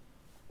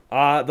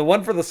 The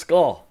one for the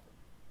skull.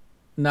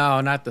 No,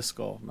 not the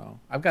skull. No,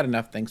 I've got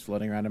enough things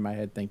floating around in my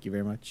head. Thank you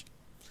very much.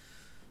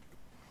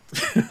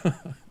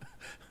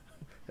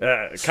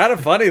 Kind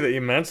of funny that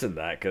you mentioned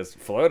that because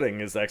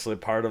floating is actually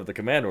part of the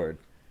command word.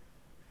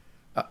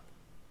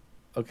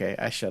 Okay,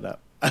 I shut up.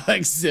 I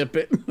like zip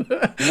it.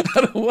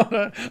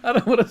 I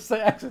don't wanna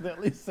say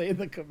accidentally say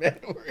the command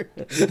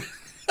word.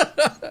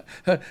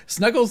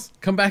 Snuggles,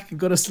 come back and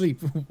go to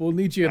sleep. We'll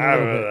need you in a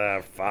little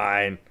bit.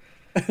 Fine.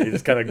 He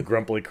just kind of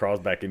grumpily crawls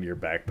back into your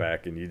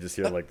backpack, and you just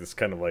hear like this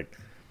kind of like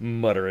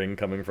muttering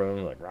coming from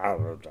him, like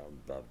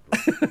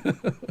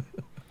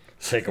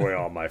take away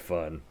all my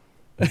fun.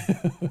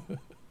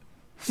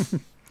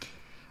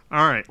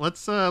 All right,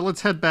 let's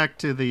head back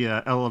to the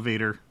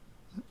elevator,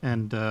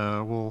 and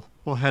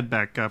we'll head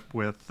back up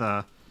with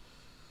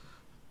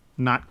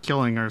not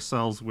killing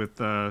ourselves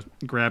with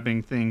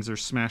grabbing things or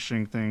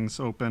smashing things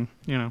open,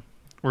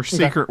 or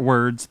secret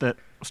words that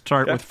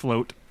start Okay. with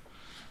float.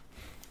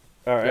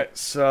 All right,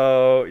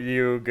 so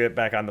you get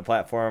back on the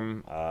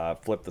platform,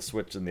 flip the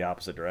switch in the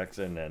opposite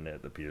direction, and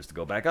it appears to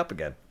go back up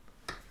again.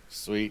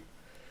 Sweet.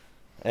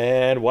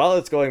 And while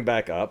it's going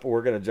back up,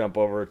 we're going to jump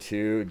over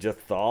to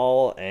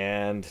Jathal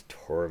and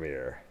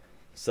Tormir.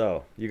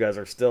 So, you guys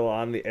are still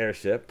on the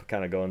airship,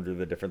 kind of going through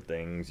the different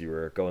things. You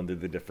were going through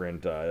the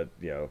different,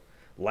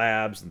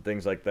 labs and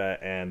things like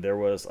that, and there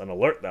was an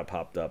alert that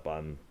popped up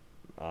on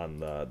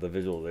the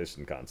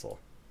visualization console.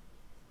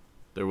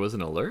 There was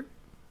an alert?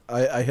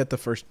 I hit the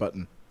first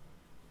button.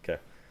 Okay.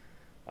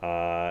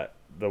 The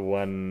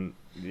one,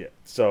 yeah,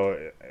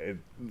 so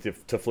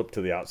to flip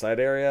to the outside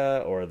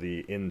area or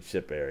the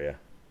in-ship area?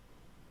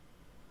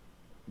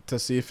 To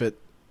see if it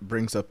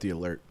brings up the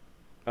alert.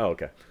 Oh,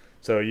 okay.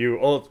 So you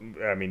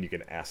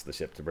can ask the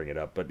ship to bring it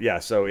up, but yeah,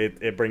 so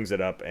it brings it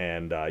up,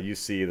 and you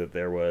see that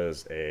there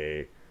was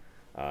it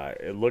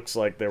looks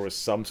like there was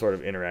some sort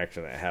of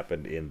interaction that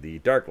happened in the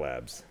dark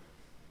labs.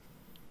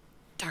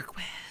 Dark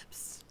webs.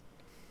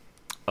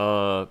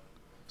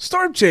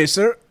 Storm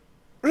Chaser,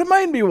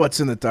 remind me what's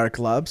in the Dark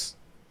Labs.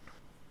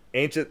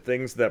 Ancient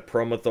things that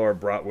Promothor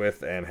brought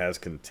with and has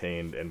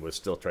contained and was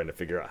still trying to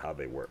figure out how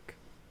they work.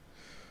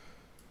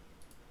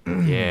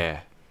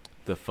 Yeah.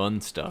 The fun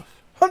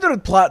stuff.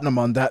 100 platinum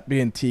on that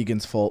being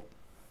Tegan's fault.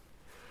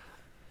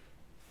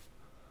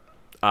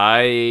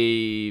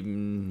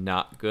 I'm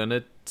not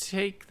gonna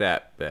take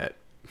that bet.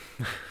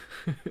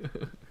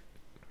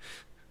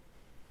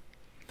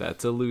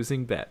 That's a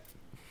losing bet.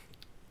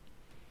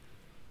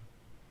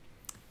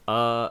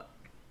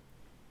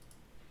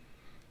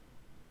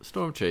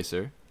 Storm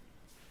Chaser,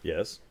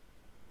 Yes.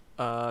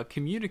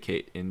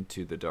 communicate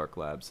into the dark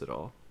labs at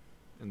all?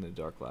 In the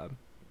dark lab?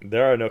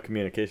 There are no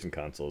communication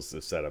consoles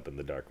set up in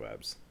the dark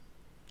labs.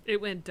 It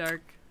went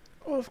dark.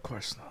 Oh, of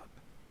course not.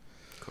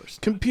 Of course.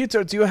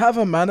 Computer, do you have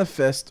a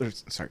manifest?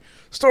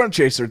 Storm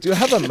Chaser, do you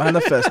have a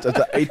manifest of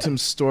the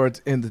items stored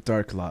in the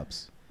Dark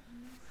Labs?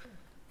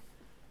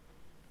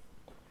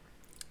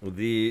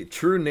 The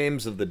true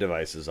names of the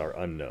devices are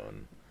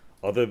unknown,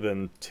 other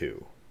than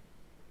two.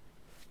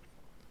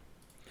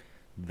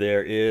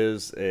 There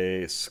is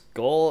a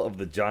skull of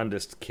the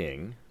Jaundiced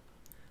King,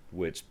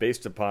 which,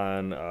 based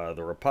upon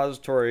the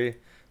repository,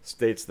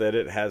 states that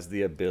it has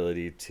the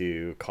ability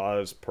to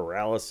cause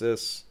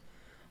paralysis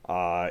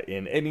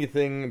in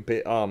anything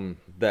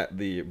that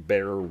the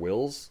bearer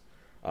wills,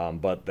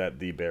 but that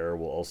the bearer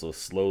will also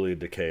slowly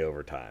decay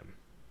over time.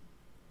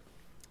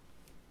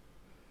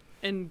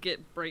 And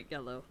get bright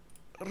yellow.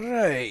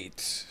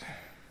 Right.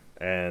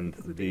 And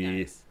Would be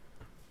nice.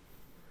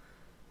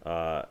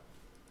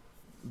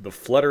 the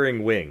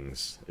fluttering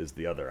wings is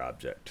the other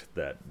object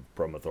that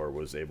Promothor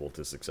was able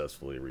to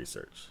successfully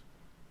research.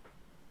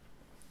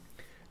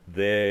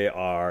 They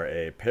are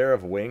a pair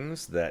of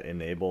wings that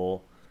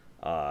enable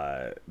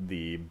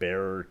the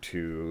bearer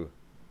to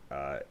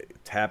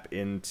tap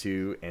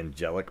into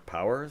angelic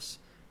powers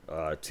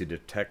to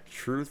detect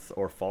truth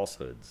or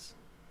falsehoods.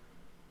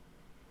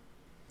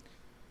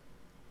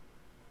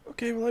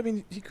 Okay, well, I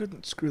mean, he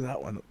couldn't screw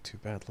that one up too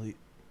badly.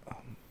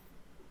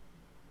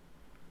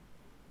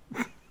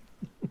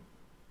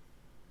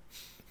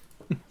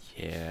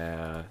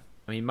 Yeah.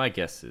 I mean, my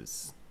guess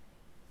is...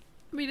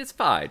 I mean, it's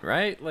fine,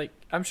 right? Like,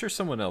 I'm sure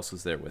someone else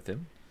was there with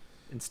him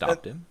and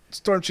stopped him.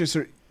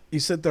 Stormchaser, you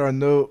said there are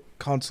no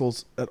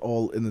consoles at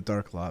all in the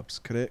Dark Labs,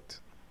 correct?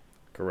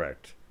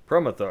 Correct.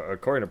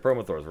 According to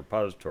Promothor's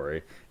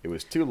repository, it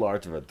was too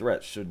large of a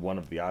threat should one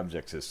of the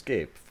objects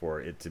escape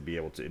for it to be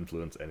able to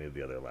influence any of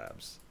the other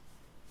labs.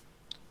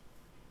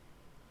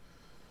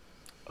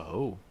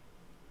 Oh.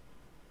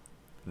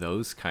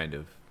 Those kind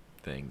of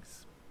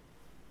things.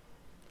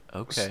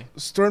 Okay.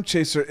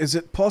 Stormchaser, is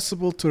it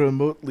possible to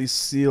remotely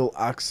seal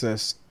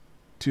access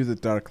to the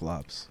Dark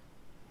Labs?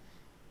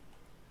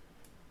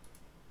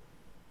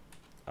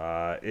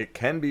 It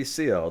can be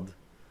sealed.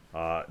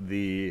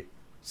 The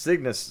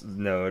Cygnus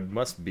node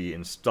must be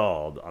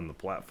installed on the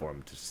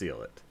platform to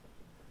seal it.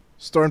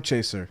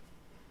 Stormchaser,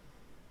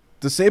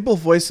 disable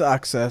voice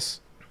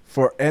access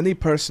for any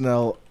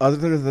personnel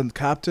other than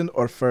Captain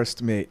or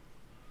First Mate.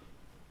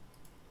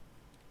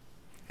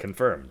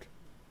 Confirmed.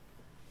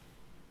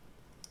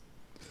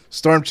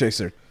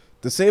 Stormchaser,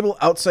 disable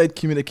outside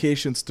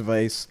communications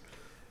device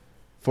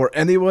for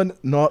anyone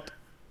not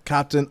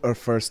Captain or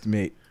First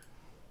Mate.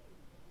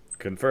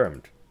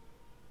 Confirmed.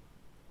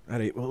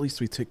 Alright, well, at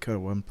least we take care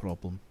of one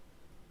problem.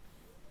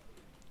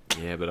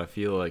 Yeah, but I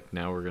feel like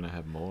now we're going to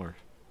have more.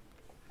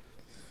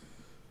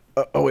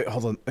 Oh, wait,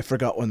 hold on. I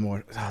forgot one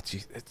more. Ah,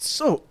 gee, it's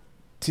so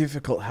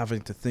difficult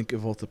having to think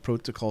of all the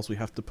protocols we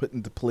have to put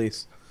into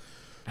place.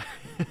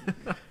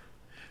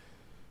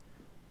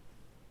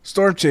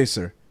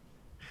 Stormchaser,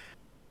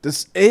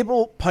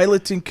 disable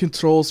piloting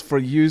controls for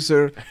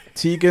user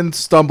Tegan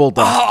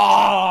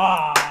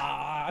Stumbleduck.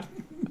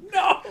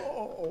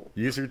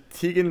 User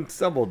Tegan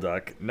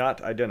Stumbleduck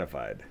not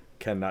identified.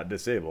 Cannot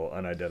disable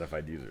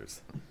unidentified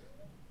users.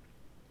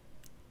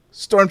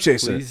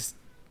 Stormchaser, Please.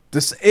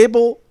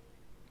 disable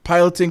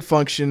piloting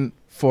function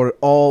for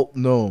all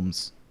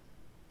gnomes.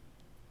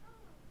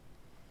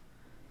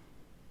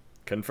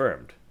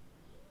 Confirmed.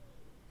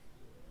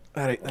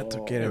 Alright, that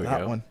took care There of we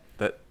that go. one.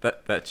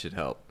 That should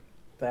help.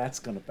 That's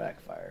gonna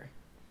backfire.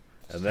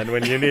 And then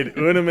when you need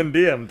Unum and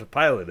Diem to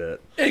pilot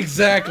it,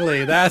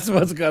 Exactly. That's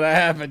what's gonna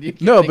happen. You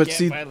No, they but can't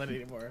see- pilot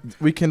anymore.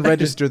 We can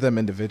register them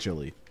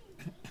individually.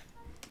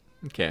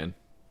 You can.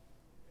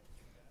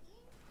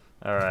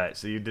 all right.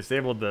 So you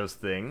disabled those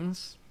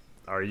things.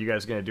 Are you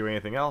guys going to do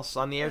anything else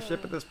on the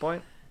airship at this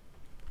point?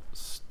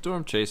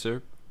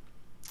 Stormchaser,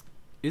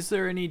 is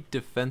there any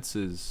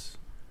defenses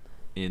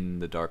in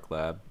the Dark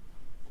Lab?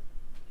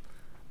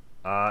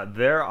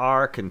 There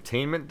are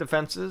containment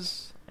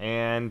defenses,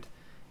 and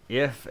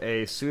if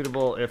a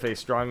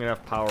strong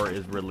enough power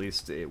is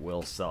released, it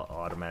will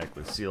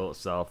automatically seal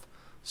itself,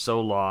 so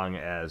long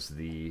as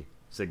the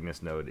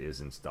Cygnus node is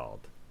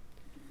installed.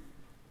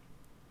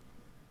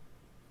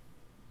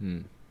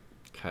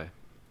 Okay.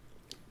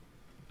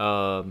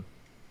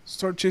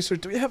 Stormchaser,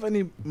 do we have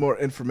any more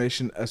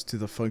information as to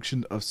the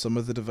function of some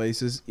of the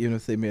devices, even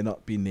if they may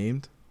not be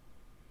named?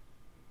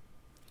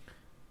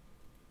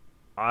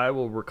 I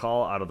will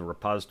recall out of the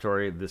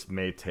repository. This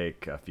may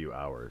take a few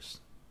hours.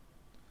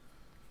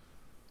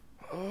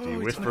 Do you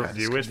wish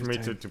for me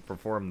to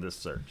perform this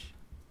search?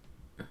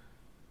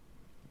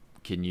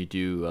 Can you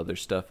do other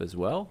stuff as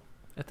well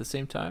at the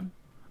same time?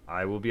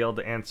 I will be able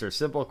to answer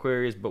simple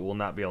queries, but will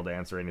not be able to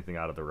answer anything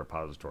out of the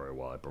repository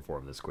while I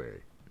perform this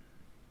query.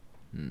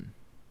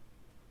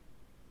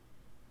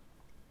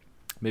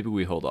 Maybe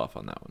we hold off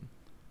on that one.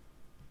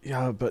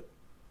 Yeah, but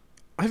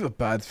I have a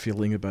bad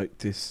feeling about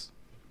this.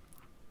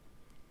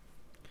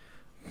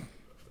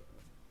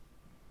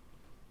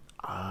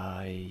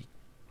 I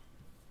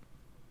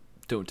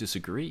don't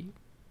disagree,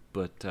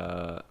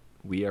 but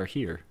we are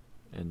here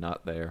and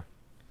not there.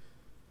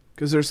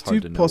 Because there's It's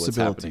hard two to know what's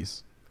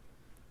possibilities.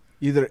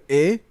 Either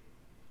A,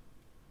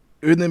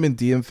 Unum and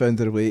Diem found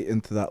their way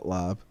into that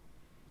lab,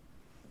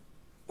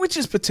 which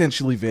is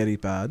potentially very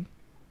bad.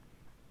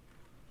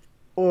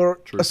 Or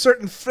True. a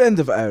certain friend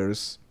of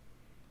ours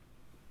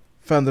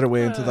found their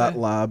way into that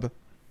lab,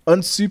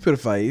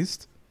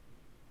 unsupervised,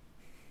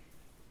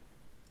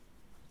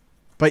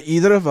 by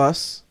either of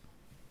us.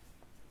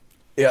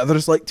 Yeah,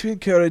 others like to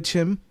encourage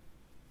him.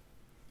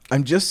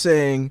 I'm just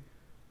saying,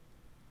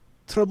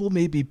 trouble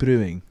may be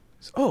brewing.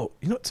 Oh,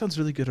 you know what sounds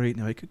really good right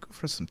now? I could go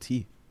for some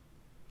tea.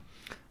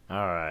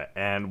 All right,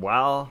 and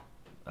while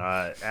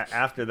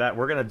after that,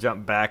 we're gonna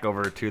jump back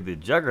over to the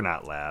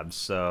Juggernaut Labs.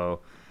 So,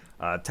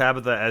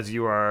 Tabitha, as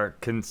you are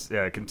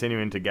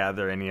continuing to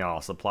gather any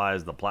all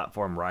supplies, the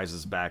platform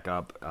rises back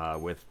up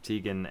with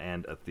Tegan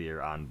and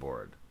Aether on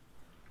board.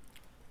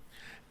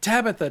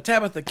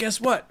 Tabitha,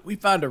 guess what? We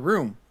found a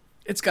room.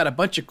 It's got a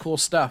bunch of cool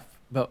stuff,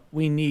 but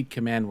we need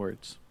command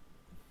words.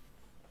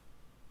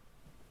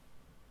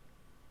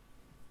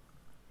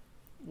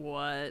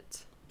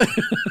 What?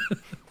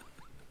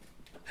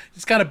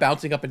 He's kind of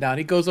bouncing up and down.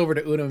 He goes over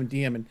to Unum and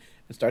Diem and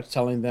starts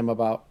telling them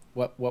about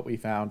what we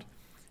found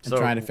and So-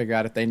 trying to figure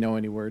out if they know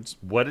any words.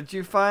 What did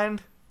you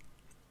find?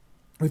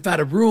 We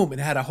found a room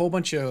and it had a whole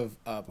bunch of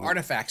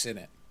artifacts in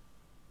it.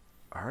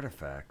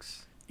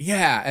 Artifacts.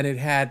 Yeah, and it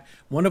had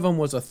one of them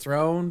was a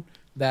throne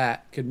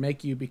that could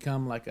make you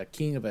become like a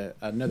king of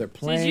another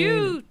plane. Did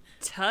you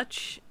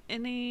touch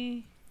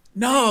any?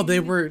 No,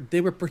 they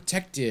were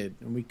protected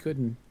and we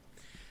couldn't.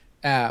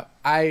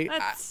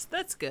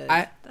 That's good.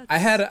 I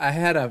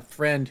had a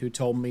friend who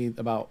told me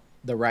about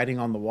the writing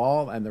on the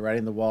wall, and the writing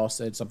on the wall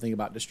said something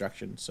about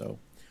destruction. So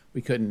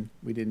we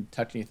didn't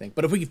touch anything.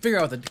 But if we can figure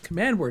out what the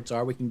command words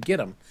are, we can get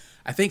them.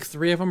 I think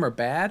 3 of them are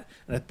bad,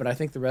 but I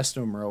think the rest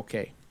of them are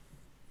okay.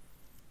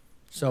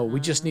 So we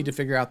just need to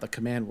figure out the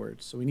command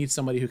words. So we need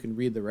somebody who can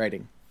read the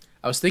writing.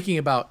 I was thinking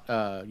about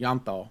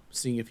Yanthal,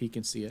 seeing if he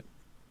can see it,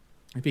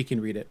 if he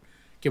can read it.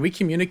 Can we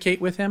communicate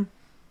with him?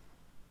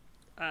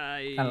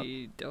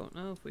 I don't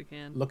know if we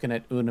can. Looking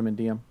at Unum and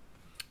Diem.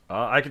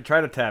 I could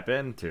try to tap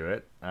into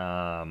it.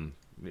 Unum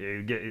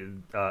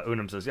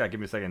says, "Yeah, give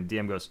me a second."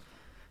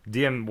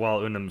 DM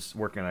while Unum's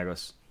working, I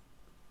goes,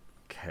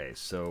 "Okay,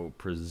 so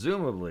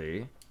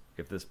presumably,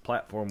 if this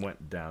platform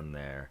went down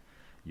there,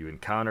 you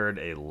encountered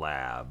a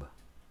lab.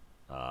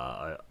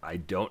 I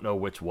don't know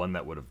which one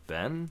that would have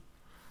been.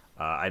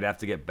 I'd have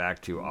to get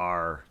back to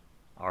our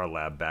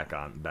lab back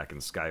in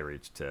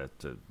Skyreach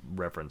to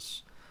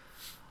reference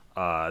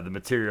the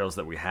materials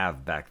that we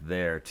have back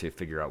there to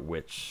figure out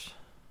which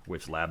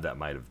lab that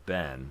might have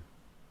been."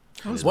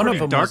 One of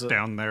them dark was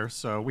down there,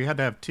 so we had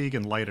to have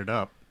Tegan light it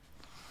up.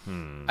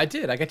 I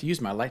did. I got to use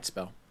my light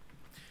spell.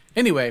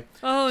 Anyway,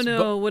 Oh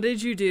no! What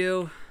did you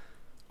do?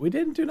 we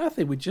didn't do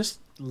nothing. We just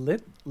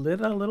lit a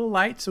little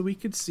light so we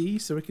could see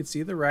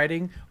the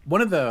writing.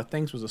 One of the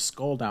things was a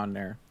skull down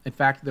there. In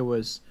fact, there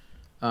was,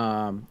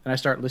 and I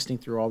start listing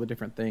through all the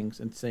different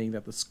things and saying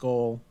that the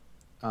skull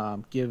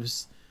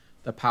gives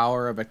the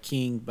power of a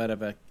king, but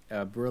of a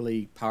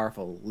really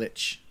powerful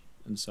lich.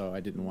 And so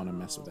I didn't want to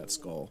mess with that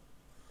skull.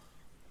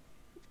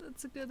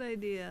 That's a good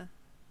idea.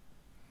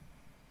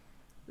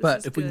 This But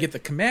is if we can good. get the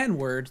command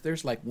words,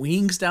 there's like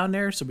wings down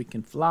there so we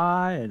can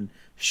fly, and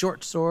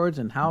short swords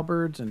and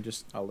halberds, and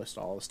I'll list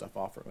all the stuff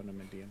off for Unum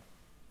and Diem.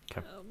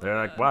 Okay. They're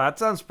like, "Wow, that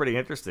sounds pretty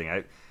interesting."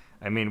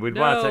 I mean, we'd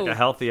want to take No. a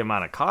healthy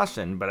amount of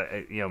caution, but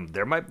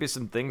there might be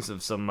some things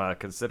of some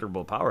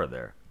considerable power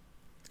there.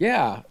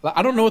 Yeah,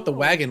 I don't know what the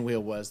wagon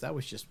wheel was. That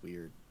was just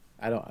weird.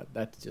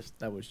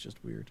 That was just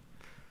weird.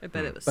 I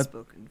bet it was But-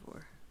 spoken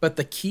for. But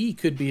the key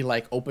could be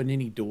like open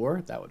any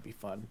door. That would be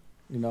fun.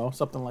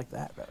 Something like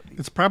that. That would be.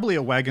 It's probably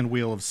a wagon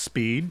wheel of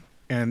speed,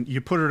 and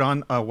you put it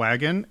on a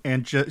wagon,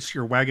 and just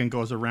your wagon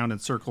goes around in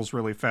circles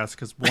really fast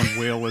because one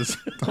wheel is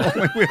the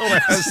only wheel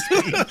that has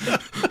speed.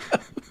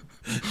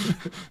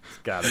 It's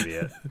got to be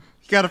it.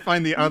 You got to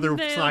find the other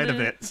Nailed side of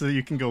it. it so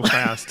you can go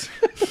fast.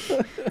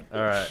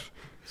 All right.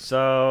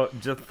 So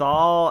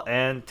Jathal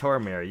and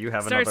Tormir, you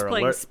have Starts another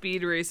playing alert.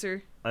 Speed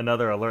Racer.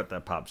 Another alert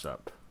that pops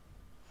up.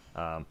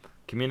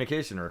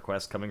 Communication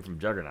request coming from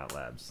Juggernaut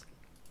Labs.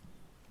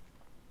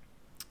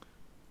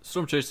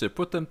 Storm Chaser,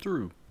 put them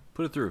through.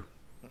 Put it through.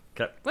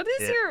 Okay. What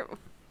is your?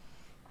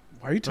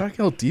 Why are you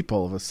talking all deep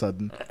all of a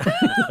sudden?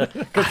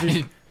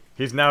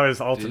 He's now his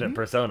alternate Didn't?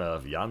 persona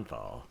of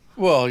Yanthal.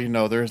 Well,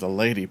 there's a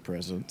lady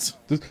presence.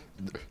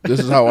 This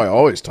is how I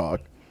always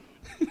talk.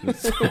 I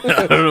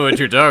don't know what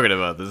you're talking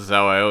about. This is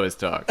how I always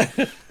talk.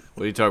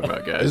 What are you talking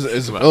about, guys?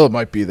 Isabella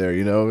might be there,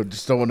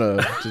 Just don't want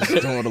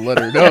to let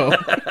her know.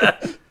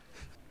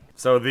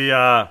 So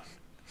the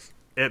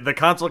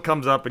console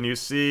comes up and you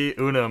see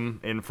Unum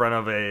in front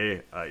of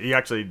you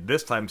actually,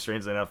 this time,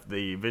 strangely enough,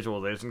 the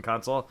visualization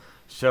console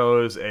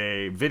shows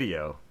a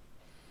video.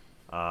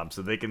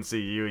 So they can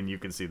see you and you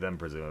can see them,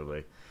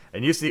 presumably.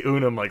 And you see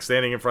Unum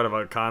standing in front of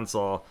a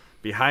console.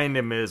 Behind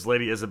him is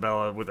Lady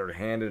Isabella with her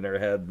hand in her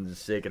head and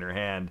just shaking her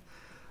hand.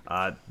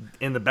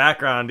 In the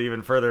background,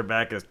 even further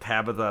back, is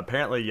Tabitha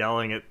apparently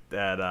yelling at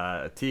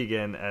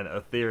Tegan, and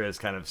Aether is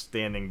kind of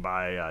standing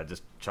by,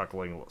 just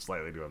chuckling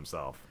slightly to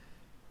himself.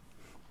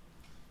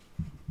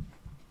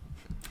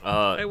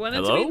 I want it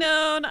hello? to be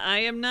known I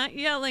am not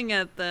yelling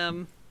at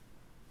them.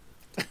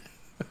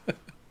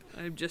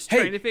 I'm just Hey,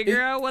 trying to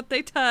figure out what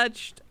they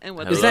touched and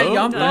what Is they that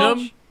didn't Yanthal?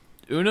 touch.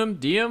 Unum?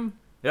 Diem?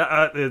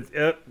 Yeah,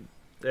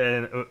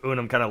 and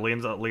Unum kind of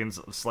leans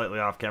slightly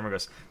off camera and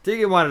goes,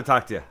 Tegan wanted to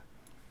talk to you.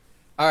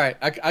 All right,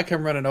 I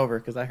come running over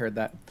because I heard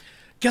that.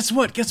 Guess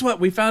what?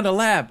 We found a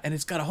lab, and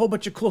it's got a whole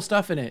bunch of cool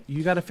stuff in it.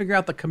 You got to figure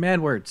out the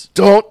command words.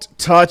 Don't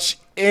touch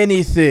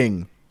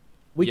anything.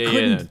 We Yeah,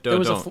 couldn't.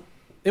 don't.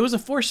 There was a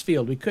force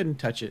field. We couldn't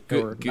touch it.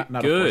 Good- Or good-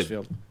 not a force good.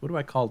 field. What do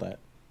I call that?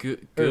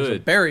 Good. There's a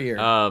barrier.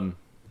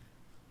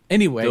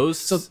 Anyway, those-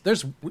 so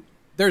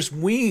there's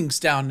wings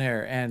down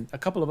there and a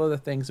couple of other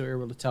things that we were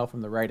able to tell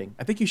from the writing.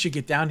 I think you should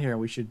get down here and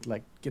we should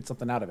get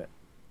something out of it.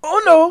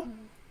 Oh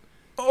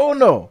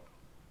no.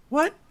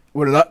 What?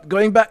 We're not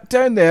going back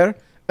down there,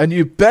 and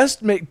you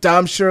best make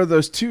damn sure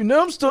those 2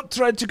 gnomes don't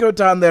try to go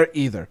down there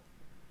either.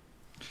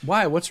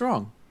 Why? What's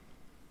wrong?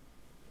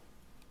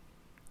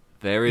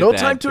 Very No bad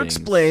time to things.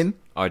 explain.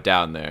 are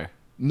down there.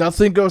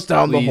 Nothing goes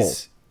down the hole.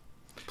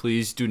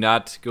 Please do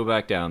not go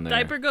back down there.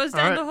 Diaper goes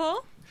down All right. the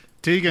hole?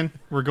 Tegan,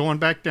 we're going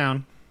back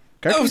down.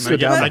 Characters go I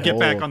down the get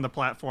back hole. on the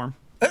platform.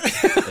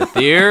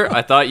 Aether,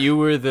 I thought you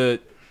were the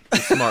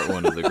smart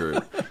one of the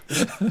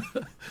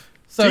group.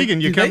 So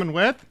Tegan, you did they- coming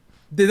with?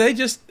 Did they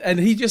just? And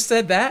he just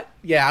said that?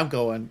 Yeah, I'm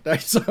going.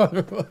 So, All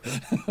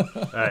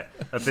right,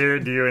 Aether,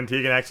 do you and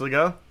Tegan actually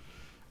go?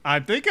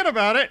 I'm thinking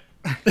about it.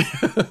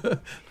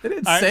 they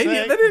didn't I'd say say-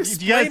 anything. They didn't you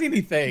explain guys-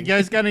 anything. You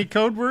guys got any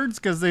code words?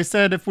 Because they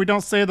said if we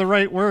don't say the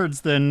right words,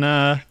 then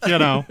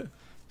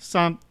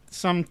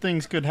some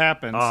things could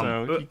happen.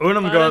 So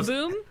Unum Bada goes.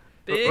 boom.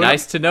 Big.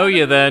 Nice to know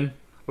you then.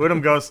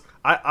 Unum goes.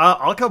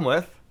 I'll come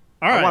with.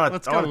 all right, I want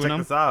let's to go. check Unum.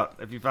 this out.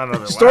 If you found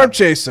another Storm lab.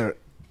 Chaser.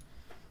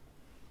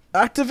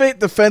 Activate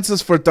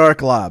defenses for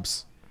Dark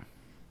Labs.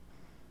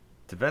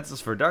 Defenses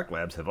for Dark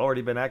Labs have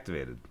already been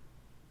activated.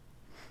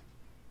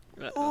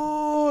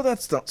 Oh,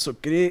 that's not so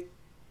great.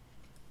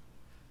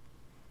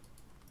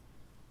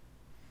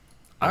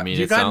 I mean,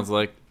 you it got- sounds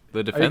like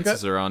the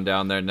defenses are on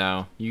down there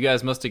now. You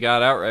guys must have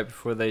got out right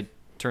before they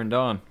turned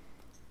on.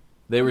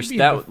 They were What do you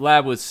mean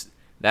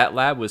that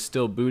lab was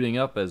still booting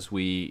up as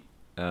we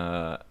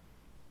got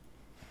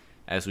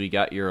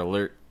your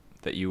alert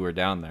that you were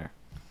down there.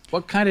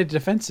 What kind of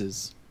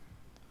defenses?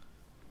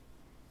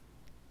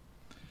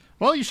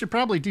 Well, you should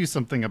probably do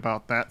something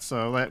about that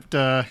so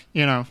that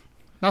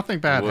nothing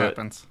bad What?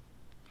 happens.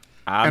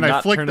 I'm And I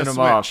not flicked turning the them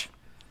off.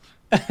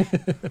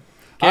 Okay,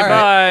 All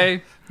right.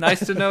 bye.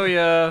 Nice to know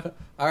ya.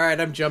 All right,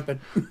 I'm jumping.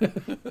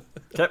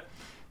 Okay.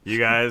 You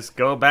guys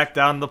go back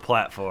down the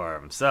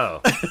platform.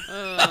 So,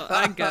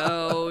 I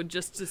go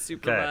just to okay.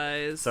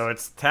 supervise. So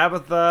it's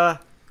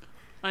Tabitha,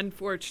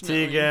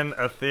 Unfortunately. Tegan,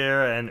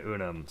 Aether, and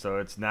Unum. So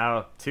it's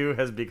now 2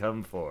 has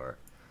become 4.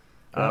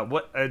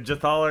 What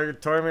Jathal or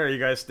Tormir, are you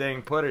guys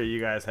staying put, or are you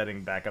guys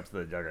heading back up to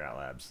the Juggernaut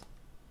Labs?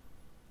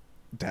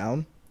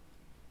 Down.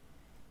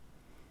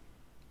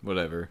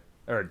 Whatever.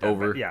 Or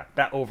Over. Yeah,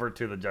 back over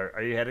to the Juggernaut.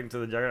 Are you heading to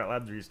the Juggernaut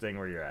Labs, or are you staying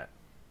where you're at?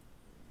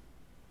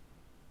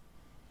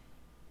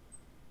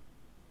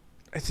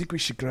 I think we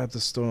should grab the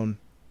stone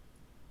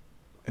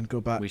and go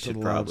back We to should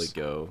the probably labs.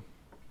 go.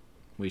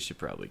 We should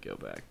probably go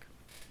back.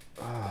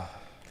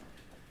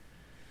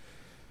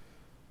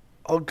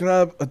 I'll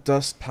grab a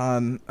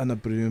dustpan and a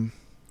broom.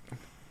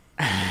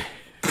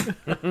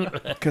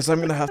 Because I'm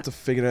going to have to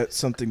figure out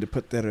something to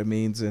put their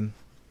remains in.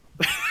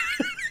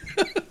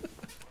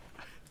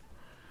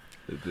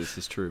 This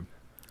is true.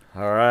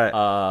 All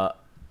right.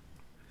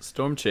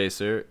 Storm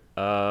Chaser,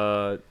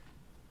 power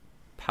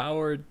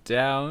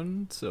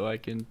down so I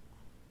can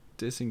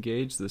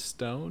disengage the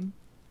stone.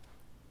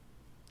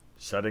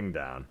 Shutting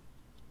down.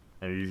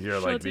 And you hear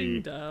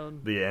Shutting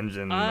down. the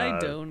engine I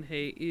don't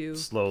hate you.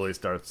 slowly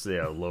starts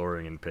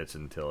lowering in pitch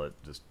until it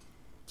just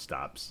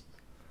stops.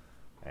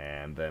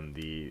 And then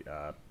the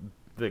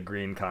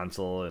green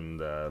console and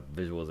the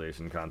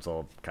visualization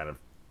console kind of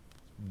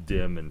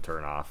dim and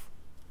turn off.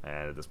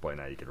 And at this point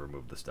now you can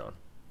remove the stone.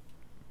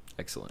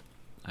 Excellent.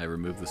 I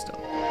remove the stone.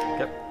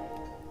 Yep.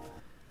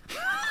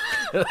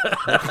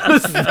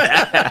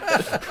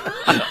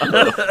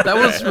 That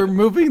was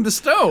removing the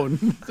stone.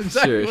 That's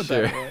exactly Sure, what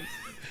sure. that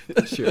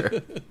was. Sure.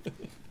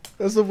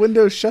 That's the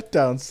Windows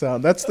shutdown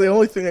sound. That's the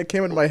only thing that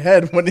came in my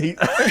head when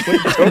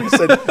Tony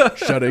said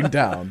shutting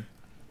down.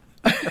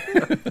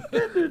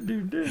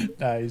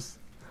 Nice.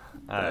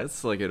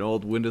 That's like an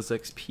old Windows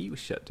XP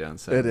shutdown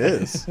sound. It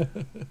is.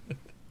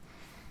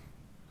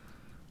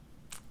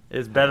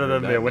 It's better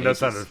than that the Windows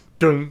sound ages. of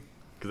dung,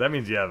 because that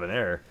means you have an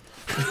error.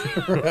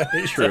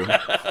 True.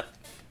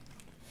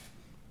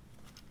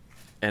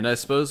 And I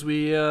suppose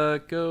we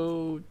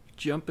go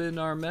jump in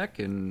our mech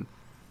and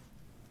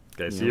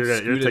Okay, so you're you're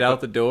scoot gonna it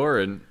out the door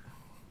and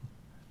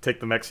take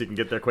the mech so you can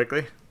get there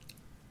quickly.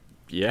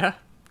 yeah.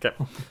 Okay,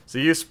 so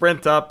you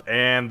sprint up,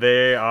 and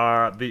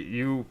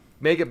you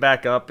make it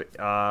back up.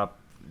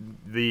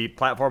 The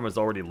platform is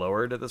already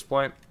lowered at this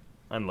point,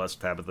 unless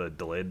Tabitha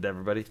delayed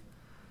everybody.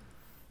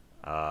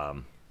 Or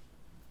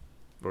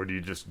do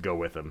you just go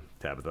with them,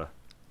 Tabitha?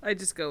 I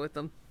just go with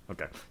them.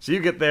 Okay, so you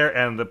get there,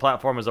 and the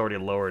platform is already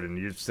lowered, and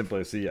you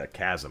simply see a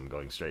chasm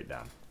going straight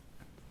down.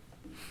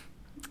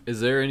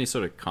 Is there any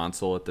sort of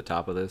console at the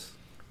top of this?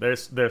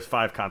 There's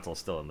 5 consoles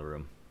still in the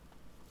room.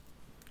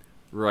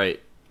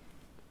 Right.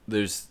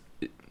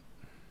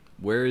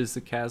 Where is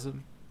the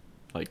chasm?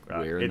 Like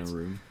where in the it's-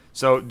 room?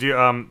 So do you,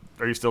 are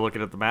you still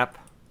looking at the map?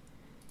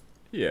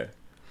 Yeah.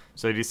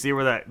 So do you see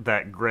where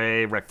that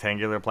gray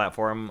rectangular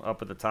platform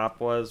up at the top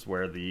was,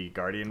 where the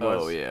Guardian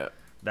was? Oh yeah.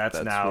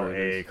 That's now where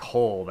it a is.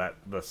 hole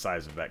the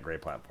size of that gray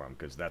platform,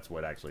 because that's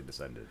what actually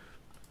descended.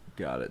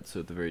 Got it. So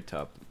at the very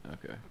top.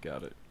 Okay,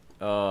 got it.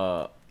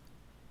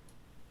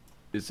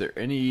 Is there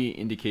any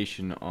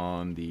indication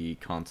on the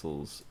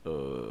consoles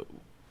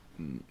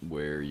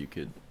where you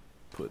could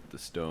put the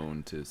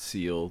stone to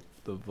seal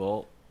the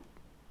vault?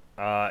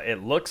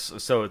 It looks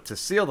so. To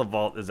seal the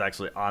vault is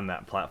actually on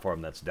that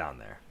platform that's down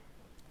there.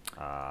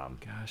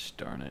 Gosh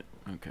darn it.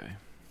 Okay.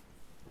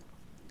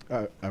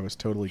 I was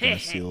totally going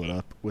to seal it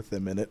up with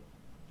them in it.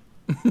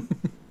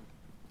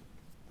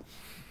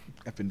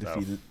 I've been So-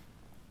 defeated.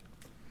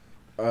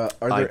 Are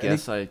there I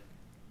guess any...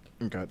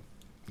 God.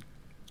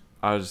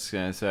 I was just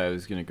gonna say I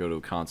was gonna go to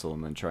a console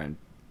and then try and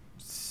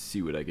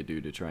see what I could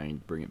do to try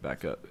and bring it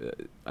back up.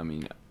 I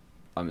mean,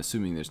 I'm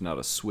assuming there's not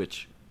a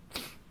switch.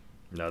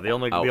 No, the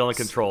only Outs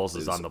controls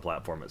is is- on the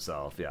platform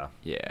itself. Yeah.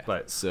 Yeah.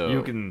 But so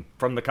you can,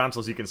 from the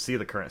consoles, you can see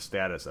the current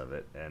status of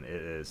it, and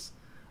it is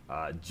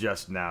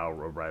just now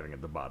arriving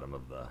at the bottom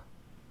of the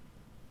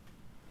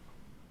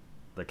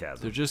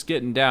chasm. they're just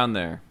getting down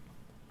there.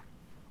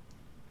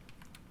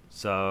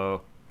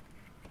 So,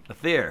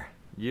 Aether,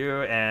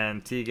 you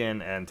and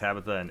Tegan and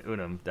Tabitha and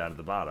Unum down at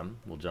the bottom.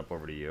 We'll jump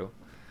over to you.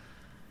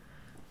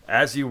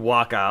 As you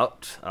walk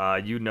out,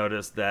 you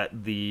notice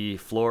that the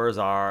floors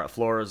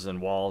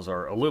and walls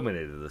are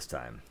illuminated this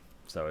time,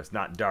 so it's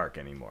not dark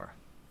anymore.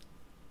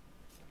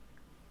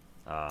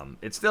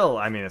 It's still,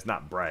 I mean, it's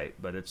not bright,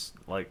 but it's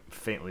like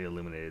faintly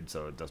illuminated,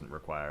 so it doesn't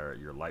require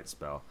your light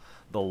spell.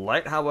 The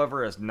light,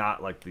 however, is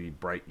not like the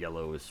bright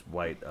yellowish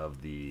white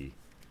of the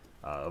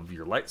of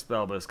your light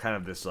spell, but it's kind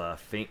of this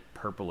faint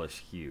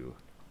purplish hue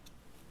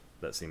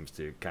that seems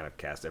to kind of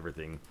cast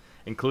everything,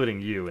 including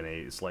you, in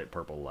a slight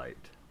purple light.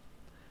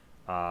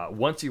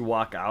 Once you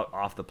walk out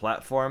off the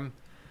platform,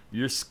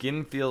 your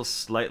skin feels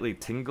slightly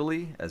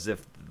tingly, as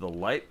if the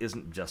light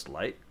isn't just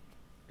light.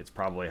 It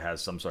probably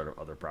has some sort of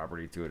other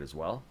property to it as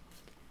well.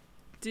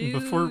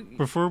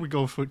 Before we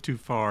go too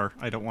far,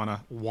 I don't want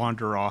to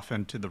wander off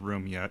into the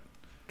room yet.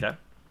 Okay.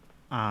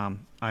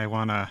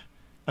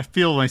 I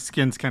feel my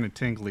skin's kind of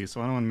tingly,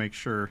 so I want to make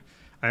sure.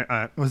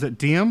 Was it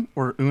Diem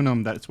or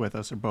Unum that's with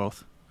us, or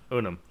both?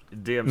 Unum.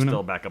 DM's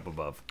still back up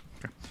above.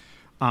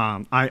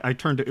 I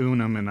turn to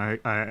Unum and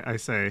I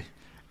say,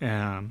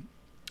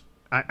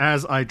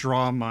 as I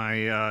draw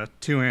my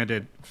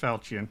two-handed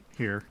falchion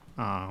here,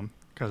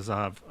 because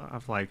of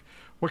like,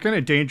 what kind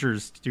of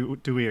dangers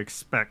do we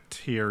expect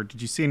here?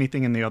 Did you see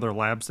anything in the other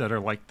labs that are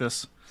like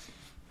this?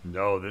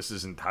 No, this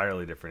is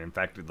entirely different. In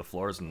fact, the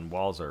floors and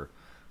walls are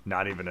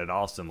not even at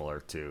all similar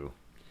to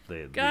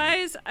the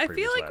Guys, I feel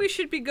previous like we labs.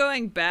 should be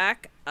going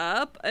back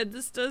up.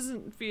 This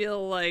doesn't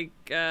feel like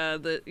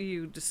that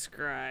you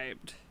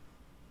described.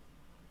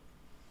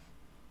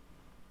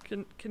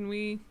 Can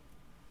we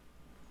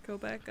go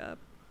back up?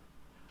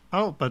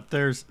 Oh, but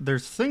there's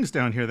things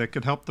down here that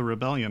could help the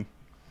rebellion.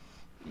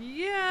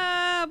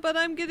 Yeah, but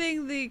I'm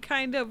getting the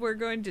kind of we're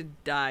going to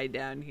die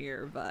down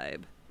here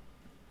vibe.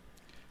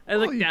 I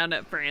look down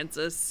at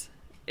Francis.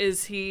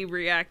 Is he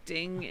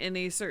reacting in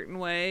a certain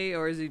way,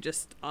 or is he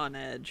just on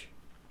edge?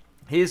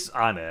 He's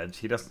on edge.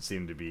 He doesn't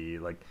seem to be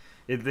like.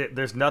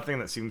 There's nothing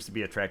that seems to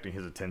be attracting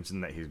his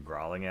attention that he's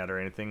growling at or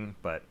anything.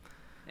 But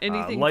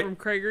Anything like- from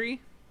Craigery?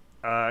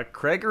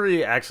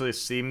 Craigery actually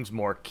seems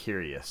more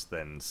curious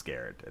than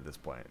scared at this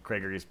point.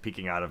 Craigery's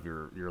peeking out of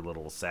your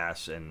little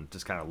sash and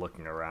just kind of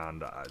looking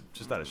around,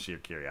 just out of sheer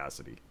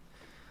curiosity.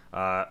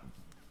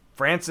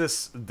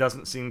 Francis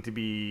doesn't seem to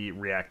be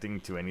reacting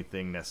to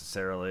anything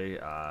necessarily.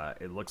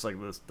 It looks like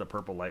the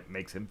purple light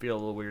makes him feel a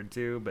little weird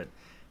too, but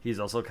he's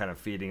also kind of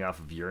feeding off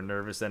of your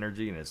nervous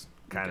energy and is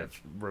kind of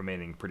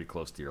remaining pretty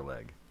close to your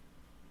leg.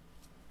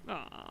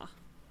 Aw.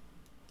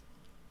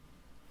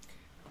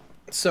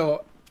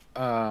 So,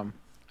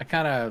 I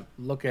kind of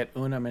look at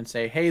Unum and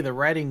say, "Hey, the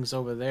writing's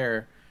over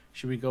there.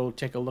 Should we go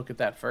take a look at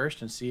that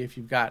first and see if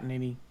you've gotten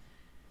any,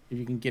 if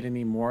you can get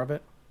any more of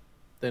it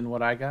than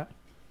what I got?"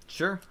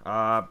 Sure.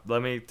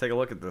 Let me take a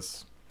look at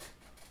this.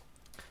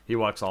 He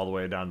walks all the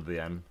way down to the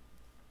end.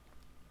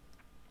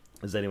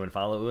 Does anyone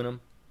follow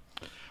Unum?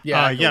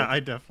 Yeah, I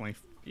definitely.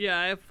 Yeah,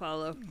 I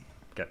follow.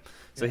 Okay.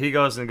 So he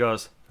goes and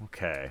goes,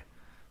 okay,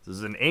 this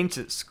is an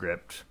ancient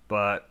script,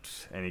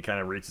 but, and he kind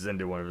of reaches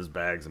into one of his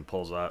bags and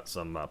pulls out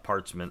some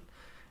parchment.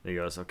 And he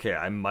goes, okay,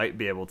 I might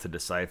be able to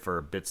decipher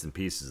bits and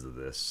pieces of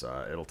this.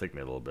 It'll take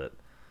me a little bit.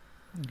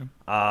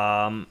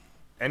 Okay.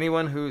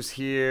 Anyone who's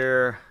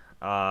here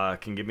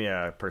can give me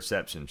a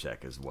perception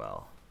check as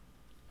well.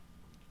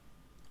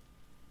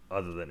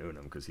 Other than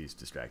Unum, because he's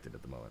distracted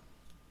at the moment.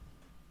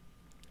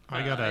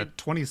 I got a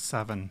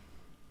 27.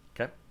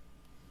 Okay.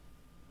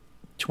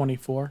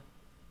 24.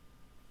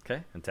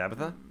 Okay. And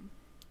Tabitha?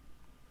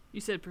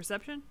 You said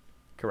perception?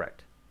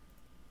 Correct.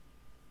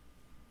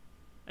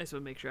 I just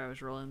want to make sure I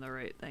was rolling the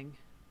right thing.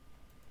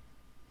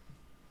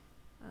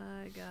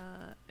 I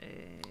got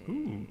a...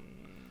 Ooh.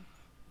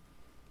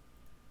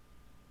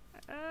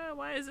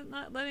 Why is it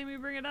not letting me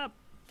bring it up?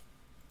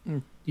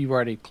 You've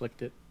already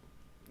clicked it.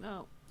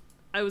 No.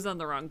 I was on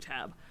the wrong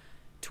tab.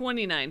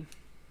 29.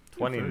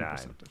 29. Very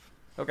perceptive.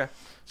 Okay,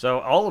 so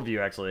all of you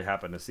actually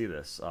happen to see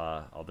this,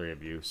 all three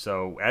of you.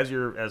 So as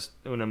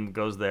Unum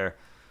goes there,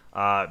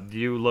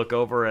 you look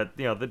over at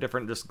the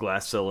different just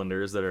glass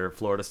cylinders that are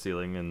floor to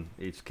ceiling and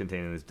each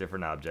containing these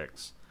different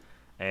objects,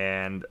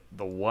 and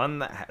the one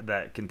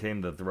that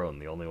contained the throne,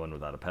 the only one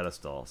without a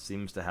pedestal,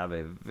 seems to have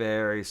a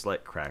very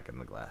slight crack in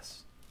the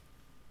glass.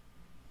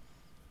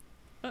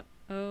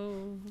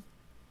 Oh.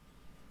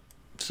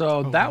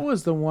 So that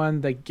was the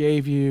one that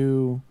gave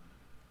you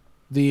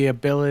the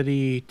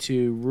ability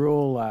to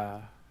rule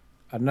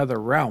another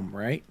realm,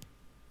 right?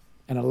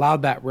 and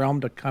allowed that realm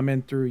to come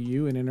in through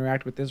you and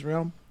interact with this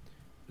realm.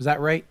 Is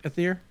that right,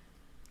 Aether?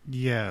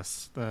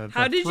 Yes.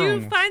 How did you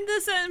throne- find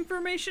this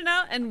information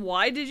out, and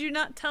why did you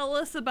not tell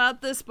us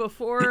about this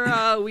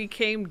before we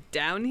came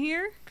down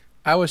here?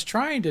 I was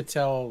trying to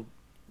tell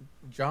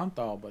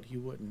Jonthal, but he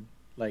wouldn't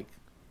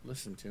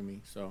listen to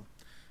me, so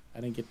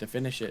I didn't get to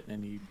finish it.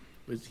 And he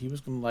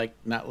was gonna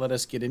not let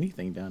us get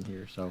anything down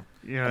here, so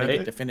Yeah, I didn't it-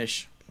 get to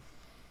finish.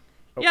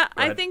 Yeah,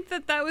 go I ahead. think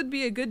that would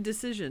be a good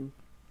decision.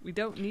 We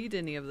don't need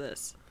any of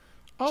this.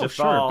 Oh, Jafal-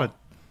 sure, but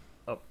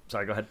Oh,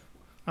 sorry. Go ahead.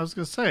 I was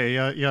gonna say,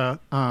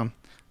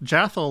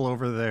 Jathal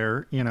over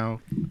there,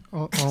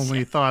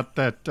 only thought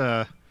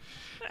that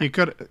he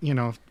could,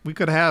 we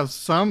could have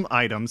some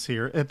items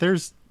here.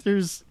 There's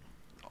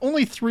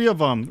only 3 of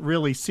them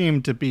really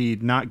seem to be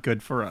not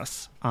good for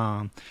us.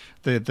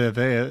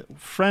 The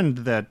friend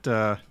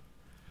that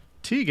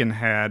Tegan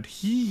had,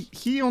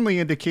 he only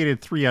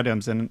indicated 3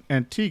 items,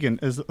 and Tegan,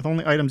 is the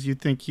only items you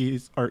think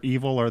are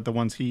evil are the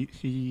ones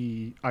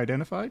he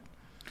identified?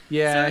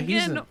 Yeah, so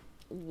he's again,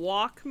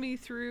 walk me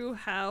through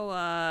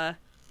how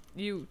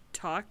you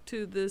talked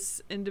to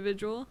this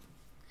individual.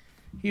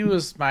 he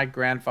was my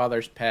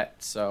grandfather's pet,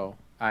 so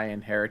I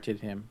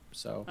inherited him.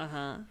 So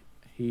Uh-huh.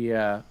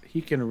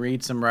 he can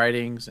read some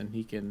writings,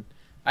 and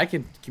I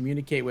can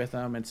communicate with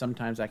him, and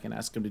sometimes I can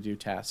ask him to do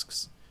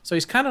tasks. So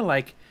he's kind of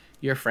like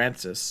your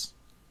Francis,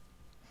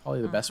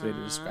 probably the best way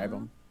to describe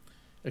him,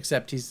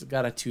 except he's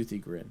got a toothy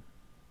grin.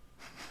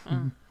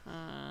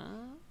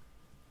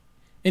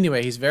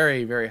 Anyway, he's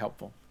very, very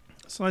helpful.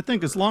 So I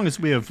think as long as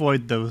we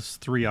avoid those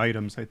 3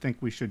 items, I think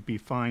we should be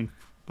fine.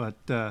 But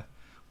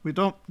we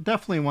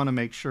definitely want to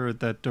make sure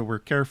that we're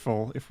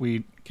careful if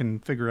we can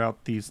figure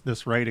out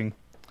this writing.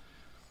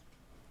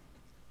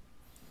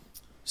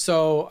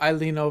 So I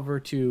lean over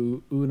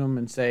to Unum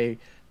and say,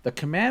 the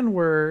command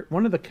word,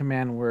 one of the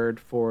command word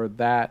for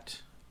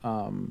that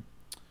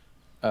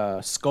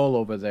skull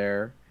over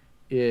there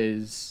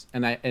is,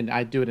 and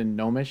I do it in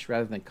Gnomish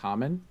rather than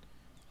common.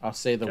 I'll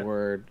say the Okay.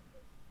 word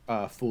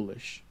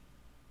foolish,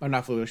 or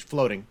not foolish,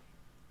 floating.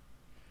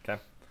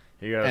 Okay.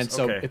 He goes. And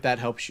so okay. if that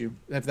helps you,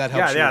 if that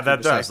helps you, Yeah, with your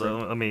that does.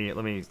 deciphering.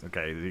 Let me.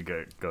 Okay, he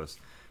goes,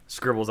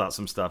 scribbles out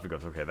some stuff. He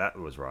goes, okay, that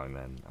was wrong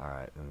then. All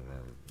right, and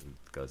then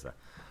goes there.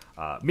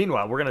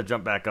 Meanwhile, we're gonna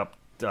jump back up.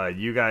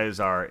 You guys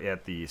are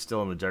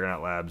still in the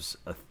Juggernaut Labs.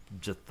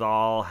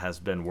 Jathal has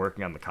been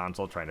working on the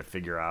console, trying to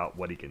figure out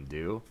what he can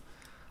do.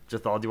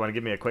 Jathal, do you want to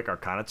give me a quick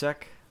Arcana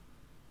check?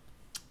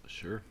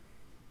 Sure.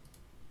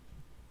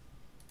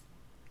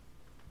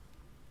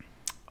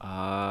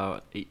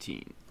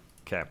 18.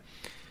 Okay.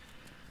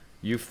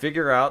 You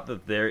figure out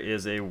that there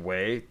is a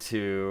way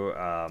to,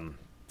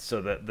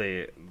 so that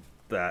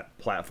that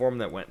platform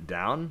that went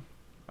down,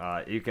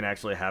 you can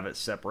actually have it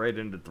separate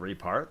into 3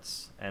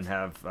 parts and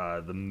have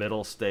the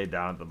middle stay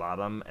down at the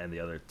bottom and the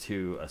other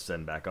 2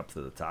 ascend back up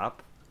to the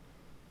top.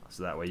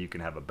 So that way you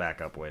can have a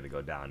backup way to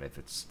go down if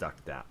it's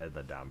stuck down in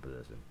the down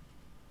position.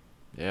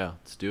 Yeah,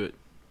 let's do it.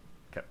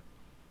 Okay.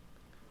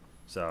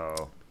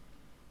 So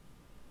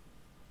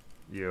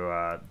you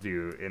do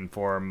you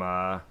inform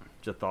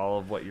Jathal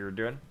of what you're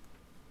doing?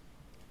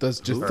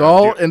 Does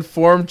Jathal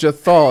inform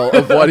Jathal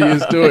of what he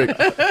is doing?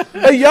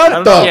 Hey,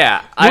 know. Yanta!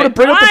 Yeah, You want to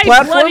bring up the I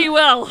platform? bloody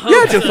well hope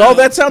Yeah, so. Jathal,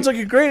 that sounds like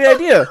a great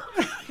idea.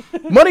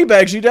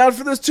 Moneybags, you down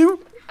for this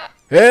too?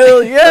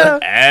 Hell yeah!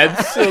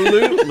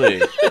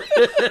 Absolutely.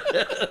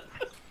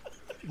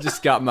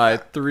 Just got my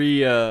 3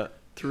 The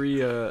 3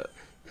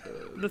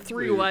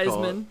 do you wise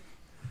call it? men.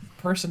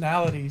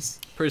 Personalities.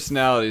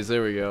 personalities.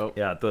 There we go.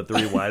 Yeah, the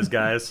 3 wise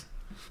guys.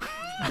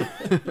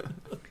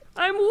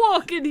 I'm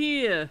walking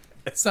here.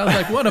 Sounds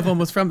like one of them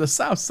was from the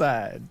south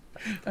side.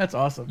 That's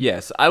awesome.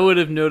 Yes, I would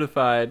have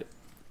notified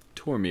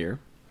Tormir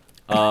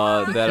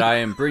that I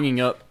am bringing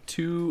up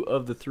 2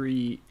 of the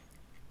 3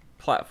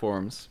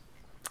 platforms.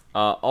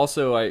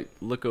 Also, I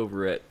look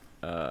over at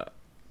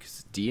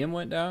because DM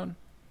went down.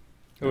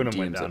 Or Unum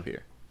went DM's down. up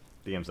here.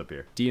 DM's up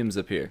here. DM's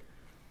up here.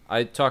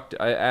 I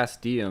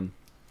asked DM.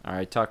 Or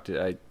I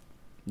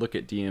look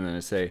at DM and I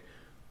say,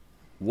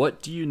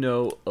 "What do you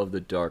know of the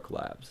Dark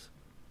Labs?"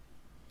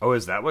 Oh,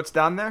 is that what's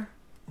down there?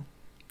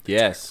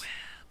 Yes.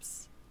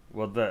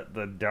 Well,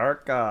 the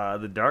dark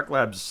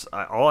labs.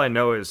 All I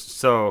know is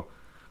so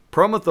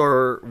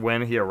Promothor,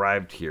 when he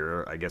arrived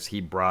here, I guess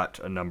he brought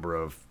a number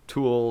of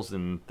tools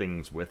and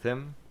things with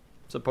him,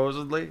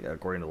 supposedly,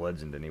 according to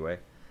legend, anyway.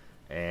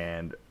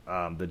 And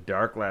the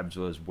dark labs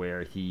was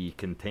where he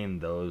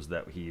contained those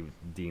that he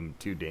deemed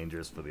too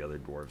dangerous for the other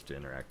dwarves to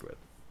interact with.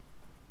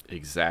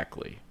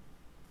 Exactly.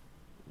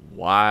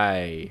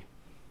 Why?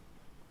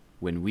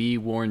 When we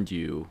warned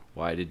you,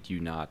 why did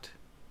you not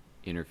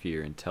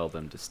interfere and tell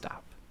them to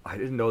stop? I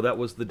didn't know that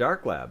was the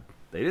dark lab.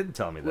 They didn't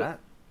tell me that.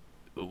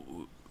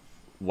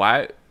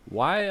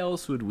 Why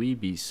else would we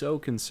be so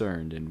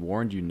concerned and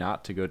warned you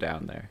not to go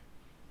down there?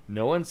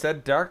 No one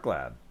said dark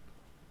lab.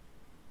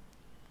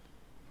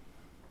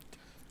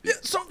 Yeah,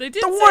 so They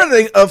did the say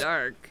warning it was of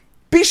dark.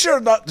 be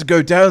sure not to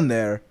go down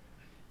there.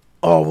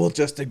 Oh, we'll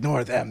just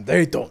ignore them.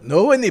 They don't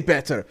know any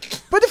better.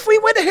 But if we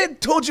went ahead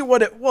and told you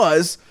what it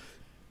was,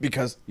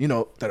 because,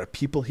 there are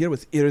people here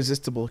with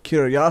irresistible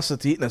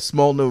curiosity in a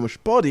small gnomish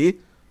body,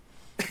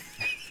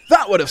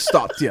 that would have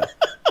stopped you.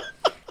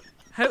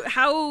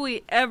 How will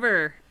we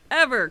ever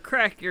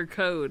crack your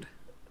code?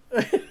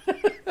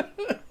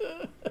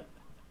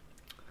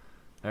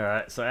 All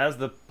right. So as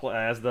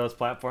those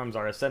platforms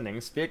are ascending,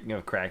 speaking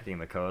of cracking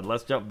the code,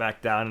 let's jump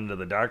back down into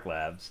the dark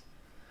labs.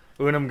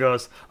 Unum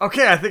goes,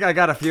 "Okay, I think I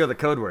got a few of the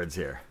code words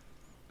here."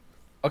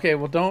 Okay,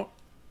 well, don't.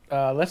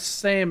 Let's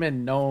say him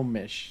in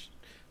gnomish,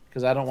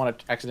 because I don't want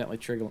to accidentally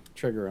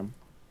trigger him.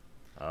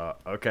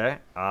 Okay.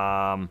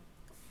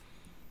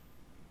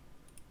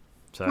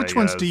 So Which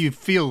ones do you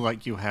feel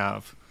like you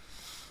have?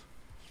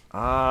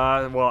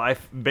 Well,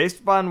 based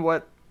upon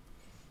what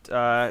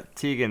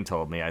Tegan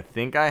told me, I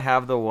think I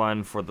have the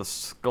one for the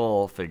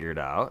skull figured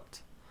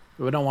out.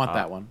 We don't want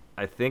that one.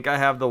 I think I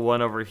have the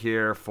one over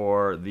here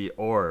for the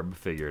orb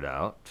figured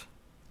out.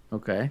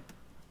 Okay.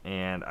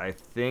 And I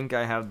think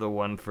I have the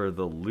one for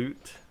the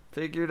loot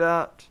figured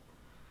out.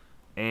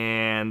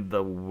 And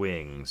the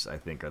wings, I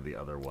think, are the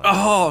other one.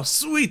 Oh,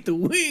 sweet, the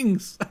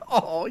wings.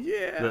 Oh,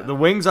 yeah. The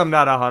wings I'm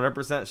not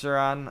 100% sure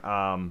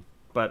on,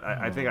 but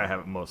I think I have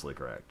it mostly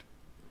correct.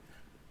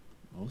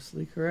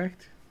 Mostly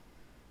correct?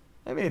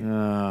 I mean,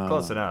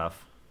 close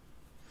enough.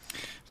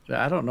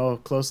 I don't know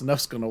if close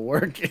enough's gonna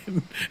work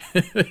in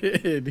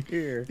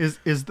here. Is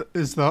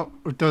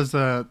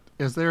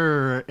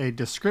there a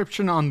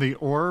description on the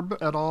orb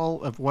at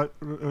all of what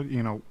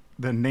the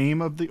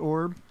name of the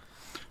orb,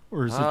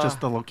 or is it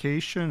just the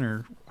location,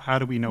 or how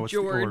do we know it's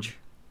George. the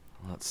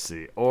orb? Let's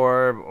see.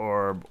 Orb.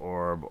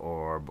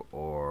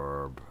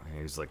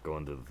 He's like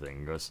going through the thing.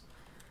 He goes,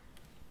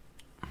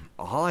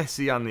 all I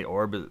see on the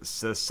orb is it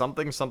says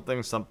something.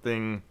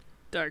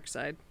 Dark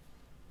side.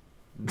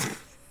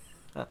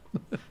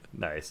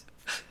 Nice.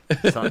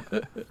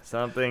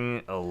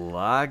 Something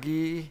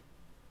Alagi.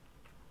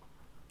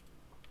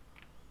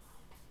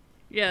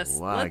 Yes,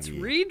 let's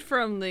Laggy. read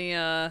from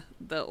the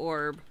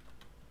orb.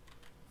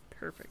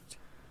 Perfect.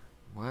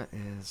 What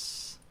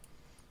is...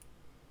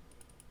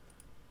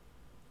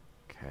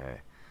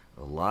 Okay.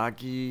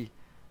 Alagi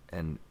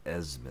and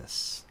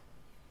Esmus.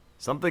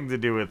 Something to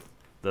do with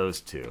those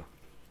two.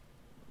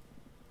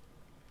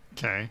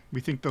 Okay,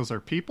 we think those are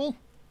people.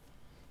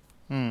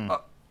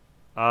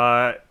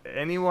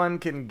 Anyone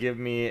can give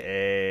me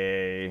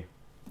a...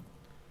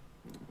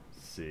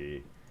 Let's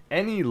see.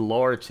 Any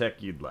lore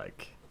check you'd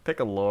like. Pick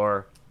a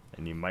lore,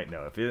 and you might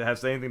know. If it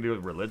has anything to do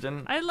with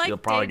religion, I like you'll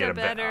probably data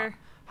get a better.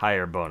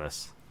 higher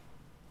bonus.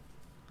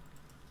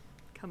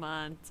 Come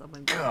on,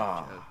 someone do a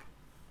joke.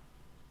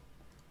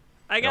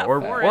 I got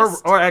or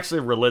forest.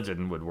 actually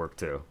religion would work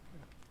too.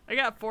 I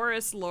got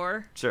forest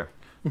lore. Sure.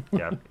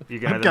 Yeah, you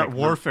can I've either got make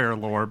warfare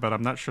lore, but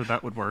I'm not sure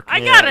that would work. I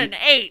got an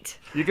 8.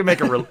 You can make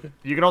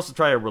you can also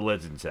try a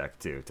religion check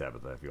too,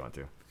 Tabitha, if you want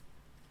to.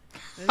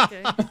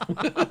 Okay.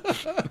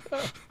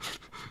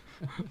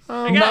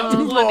 I got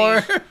 20.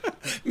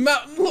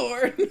 Mountain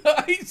lore.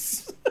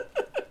 Nice.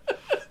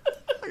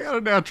 I got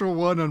a natural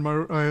 1 on my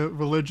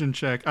religion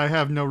check. I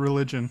have no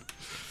religion.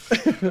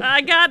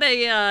 I got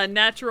a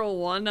natural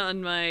 1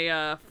 on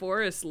my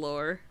forest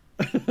lore.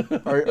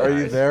 Are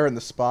you there in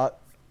the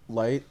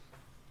spotlight?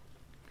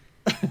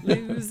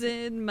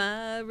 Losing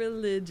my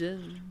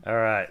religion. All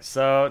right,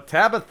 so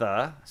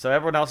Tabitha. So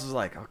everyone else is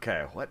like,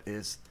 okay, what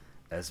is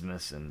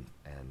Esmus and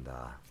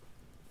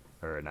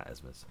or not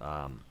Esmus?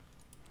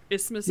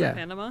 Isthmus Yeah. of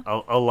Panama.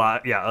 A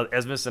lot, yeah,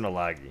 Esmus and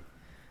Alagi,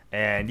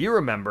 and you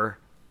remember,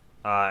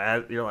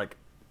 you're like,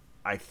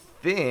 I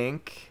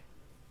think,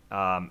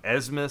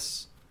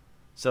 Esmus.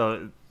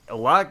 So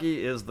Alagi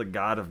is the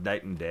god of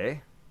night and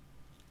day,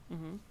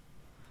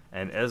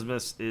 and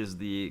Esmus is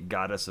the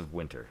goddess of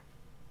winter.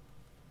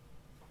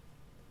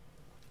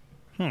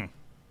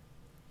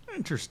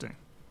 Interesting.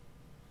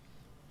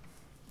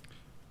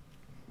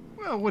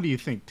 Well, what do you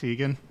think,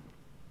 Tegan?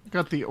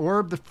 Got the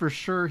orb that for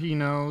sure he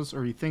knows,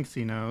 or he thinks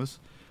he knows.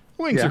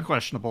 Wings Yeah. are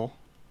questionable.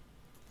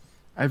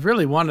 I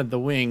really wanted the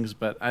wings,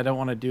 but I don't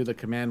want to do the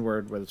command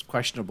word where it's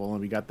questionable,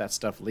 and we got that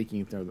stuff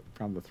leaking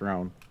from the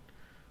throne.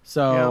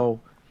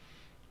 So,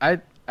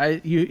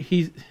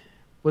 he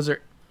was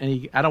there,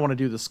 and I don't want to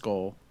do the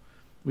skull.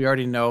 We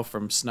already know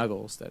from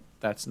Snuggles that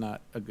that's not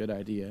a good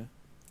idea.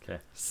 Okay.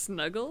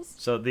 Snuggles?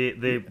 So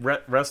the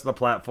rest of the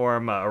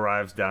platform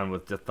arrives down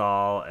with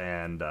Dethal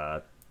and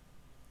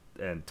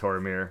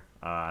Tormir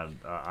on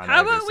How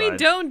either about we side.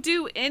 don't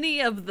do any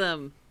of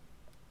them?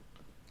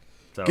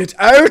 So, Get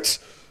out!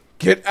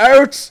 Get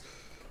out!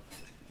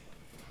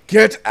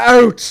 Get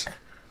out!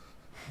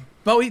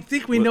 But we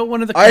think we know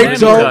one of the I command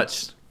don't-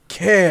 words.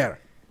 Care.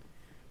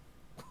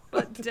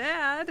 But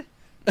Dad,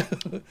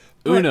 But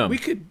Unum. we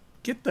could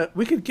get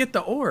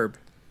the orb.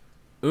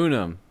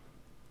 Unum.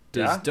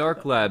 Does Yeah?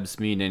 Dark Labs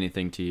mean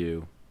anything to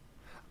you?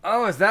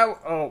 is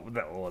that?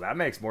 Well, that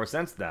makes more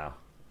sense now.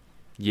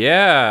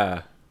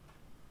 Yeah.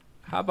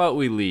 How about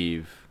we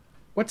leave?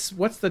 What's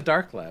the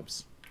Dark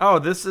Labs? Oh,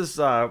 this is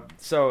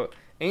so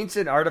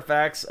ancient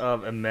artifacts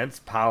of immense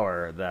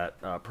power that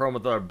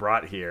Promothor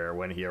brought here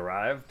when he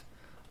arrived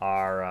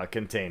are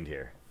contained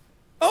here.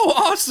 Oh,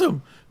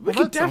 awesome! We Well,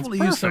 could that sounds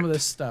definitely use some of perfect.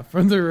 this stuff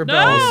from the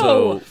rebellion.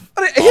 No! Also,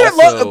 I hear a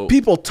lot Also- of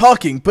people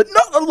talking, but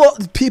not a lot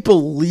of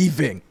people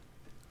leaving.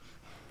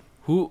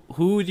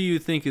 who do you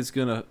think is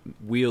gonna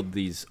wield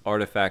these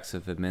artifacts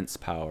of immense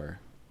power?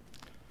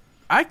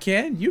 I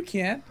can. You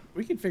can.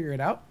 We can figure it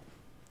out.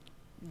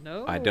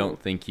 No. I don't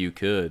think you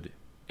could.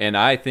 And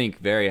I think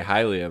very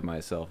highly of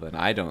myself, and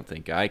I don't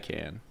think I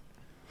can.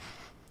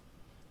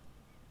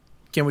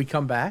 Can we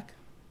come back?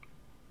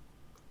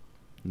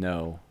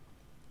 No.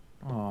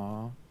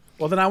 Aw.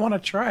 Well, then I want to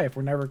try if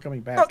we're never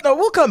coming back. No,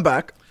 we'll come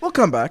back. We'll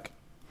come back.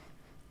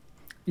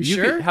 You You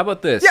sure? could- how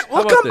about this? Yeah, How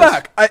we'll about come this?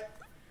 back.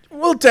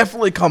 We'll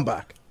definitely come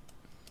back.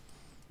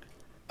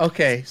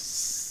 Okay.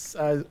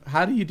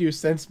 How do you do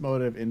sense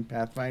motive in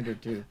Pathfinder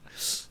 2?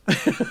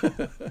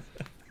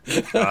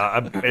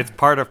 It's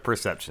part of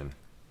perception.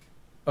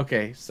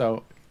 Okay,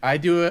 so I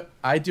do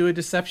a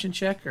deception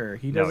check, or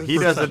he does. No, he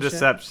does a perception check?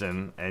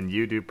 deception, and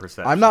you do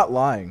perception. I'm not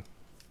lying.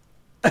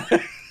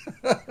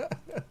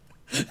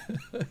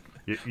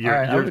 You're, All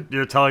right, I would-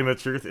 you're telling the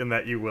truth in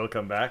that you will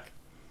come back.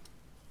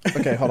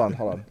 Okay, hold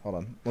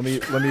on. Let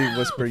me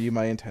whisper you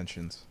my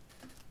intentions.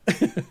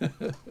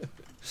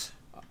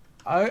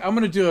 I'm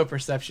gonna do a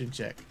perception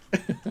check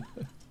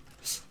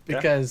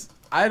because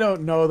I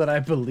don't know that I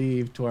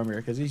believe Tormir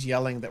because he's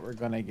yelling that we're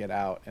gonna get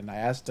out, and I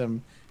asked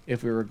him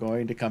if we were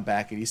going to come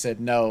back, and he said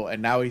no,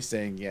 and now he's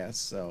saying yes.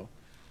 So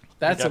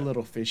that's Okay. a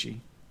little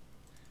fishy.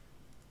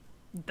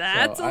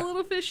 That's So a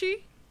little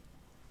fishy.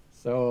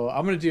 So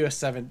I'm gonna do a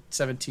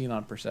 17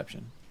 on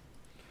perception.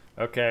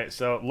 Okay,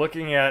 so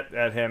looking at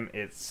him,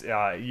 it's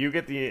you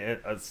get the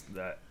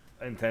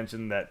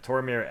intention that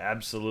Tormir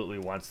absolutely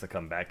wants to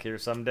come back here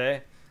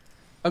someday.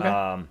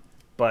 Okay.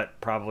 But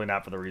probably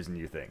not for the reason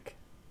you think.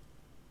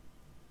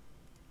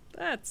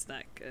 That's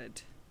not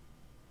good.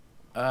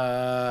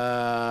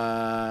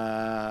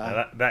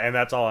 And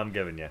that's all I'm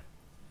giving you.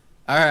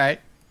 All right.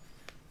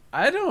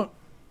 I don't.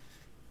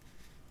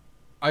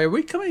 Are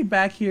we coming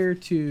back here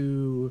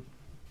to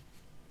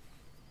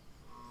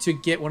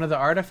get one of the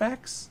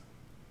artifacts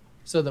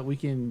so that we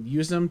can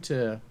use them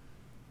to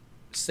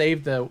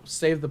save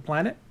the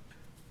planet?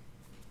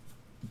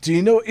 Do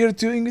you know what you're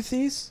doing with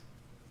these?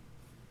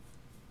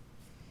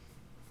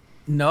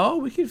 No,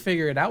 we can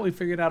figure it out. We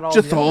figured out all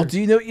the Jathal, others.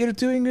 do you know what you're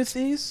doing with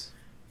these?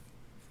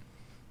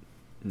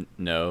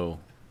 No.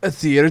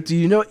 Athir, do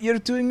you know what you're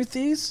doing with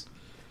these?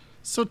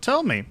 So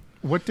tell me,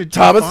 what did you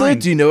Tabitha,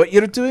 find? do you know what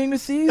you're doing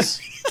with these?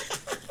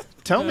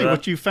 Tell me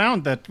what you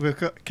found that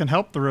can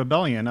help the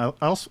rebellion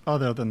else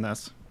other than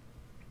this.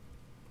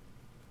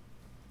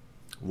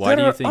 Why do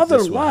There you are think other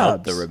this will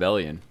help the labs.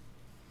 rebellion?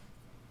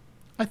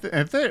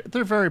 If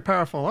they're very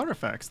powerful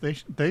artifacts.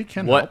 They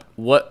can help.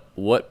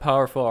 What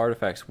powerful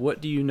artifacts?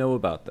 What do you know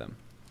about them?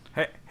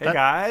 Hey That-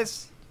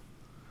 guys.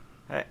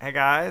 Hey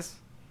guys.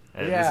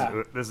 Hey,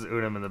 Yeah. This is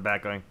Unum in the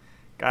back going,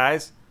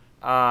 guys,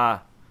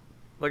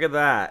 look at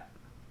that.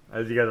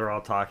 As you guys are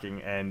all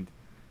talking, and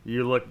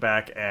you look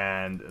back,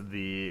 and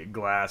the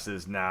glass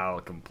is now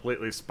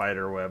completely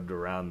spiderwebbed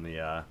around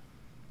the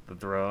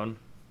throne.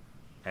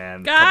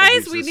 And a couple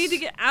Guys, we pieces- need to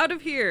get out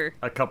of here.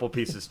 A couple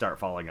pieces start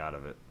falling out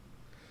of it.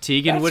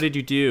 Tegan, what did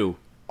you do?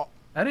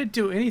 I didn't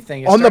do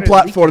anything. It On the started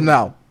platform leaking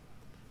now.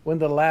 When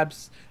the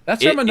labs.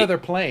 That's It- from another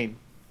plane.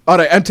 All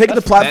right, I'm taking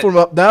the That's- platform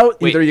up now.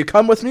 Wait. Either you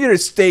come with me or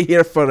stay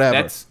here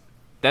forever.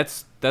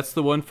 That's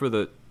the one for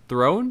the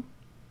throne?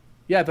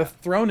 Yeah, the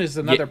throne is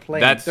another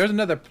plane. that's- There's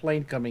another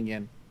plane coming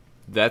in.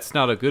 That's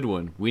not a good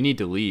one. We need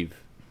to leave.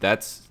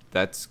 That's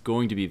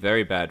going to be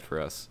very bad for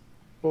us.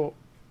 Well,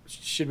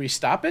 should we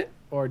stop it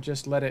or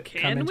just let it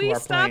come Can into we our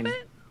stop plane?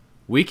 it?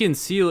 We can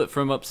seal it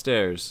from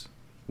upstairs.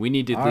 We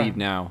need to All leave right.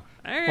 now.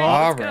 All right, Well,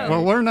 let's alright. go.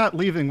 well, we're not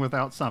leaving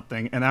without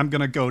something, and I'm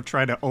gonna go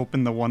try to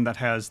open the one that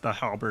has the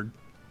halberd.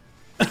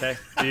 Okay.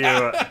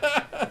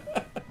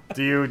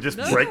 Do you just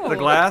break the No.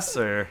 glass,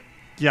 or?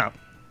 Yeah.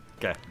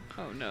 Okay.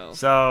 Oh no.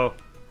 So,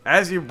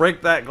 as you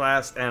break that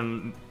glass,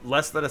 and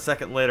less than a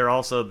second later,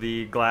 also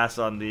the glass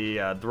on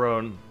the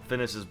throne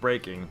finishes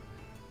breaking,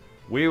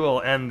 we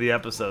will end the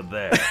episode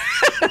there.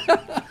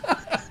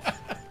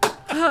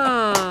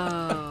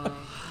 Oh.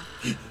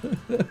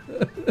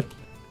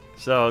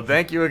 So,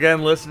 thank you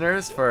again,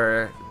 listeners,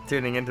 for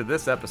tuning into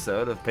this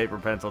episode of Paper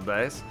Pencil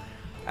Dice.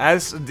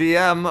 As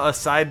DM,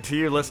 aside to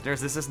you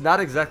listeners, this is not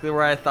exactly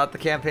where I thought the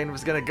campaign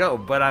was going to go,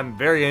 but I'm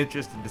very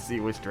interested to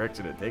see which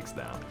direction it takes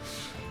now.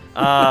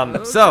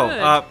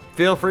 So,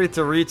 feel free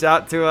to reach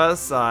out to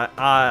us on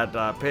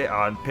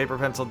Paper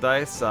Pencil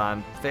Dice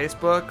on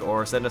Facebook,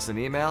 or send us an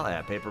email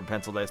at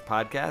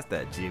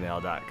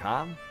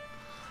paperpencildicepodcast@gmail.com.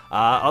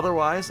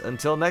 Otherwise,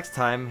 until next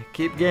time,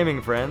 keep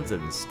gaming, friends,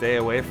 and stay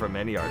away from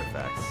any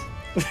artifacts.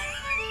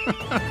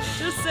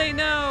 Just say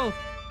no.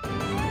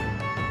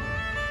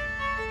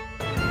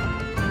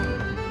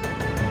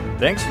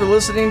 Thanks for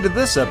listening to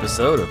this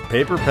episode of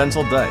Paper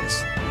Pencil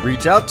Dice.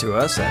 Reach out to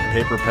us at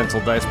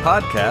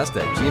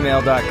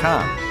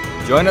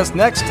paperpencildicepodcast@gmail.com. Join us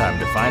next time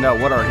to find out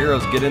what our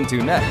heroes get into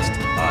next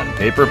on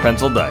Paper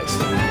Pencil Dice.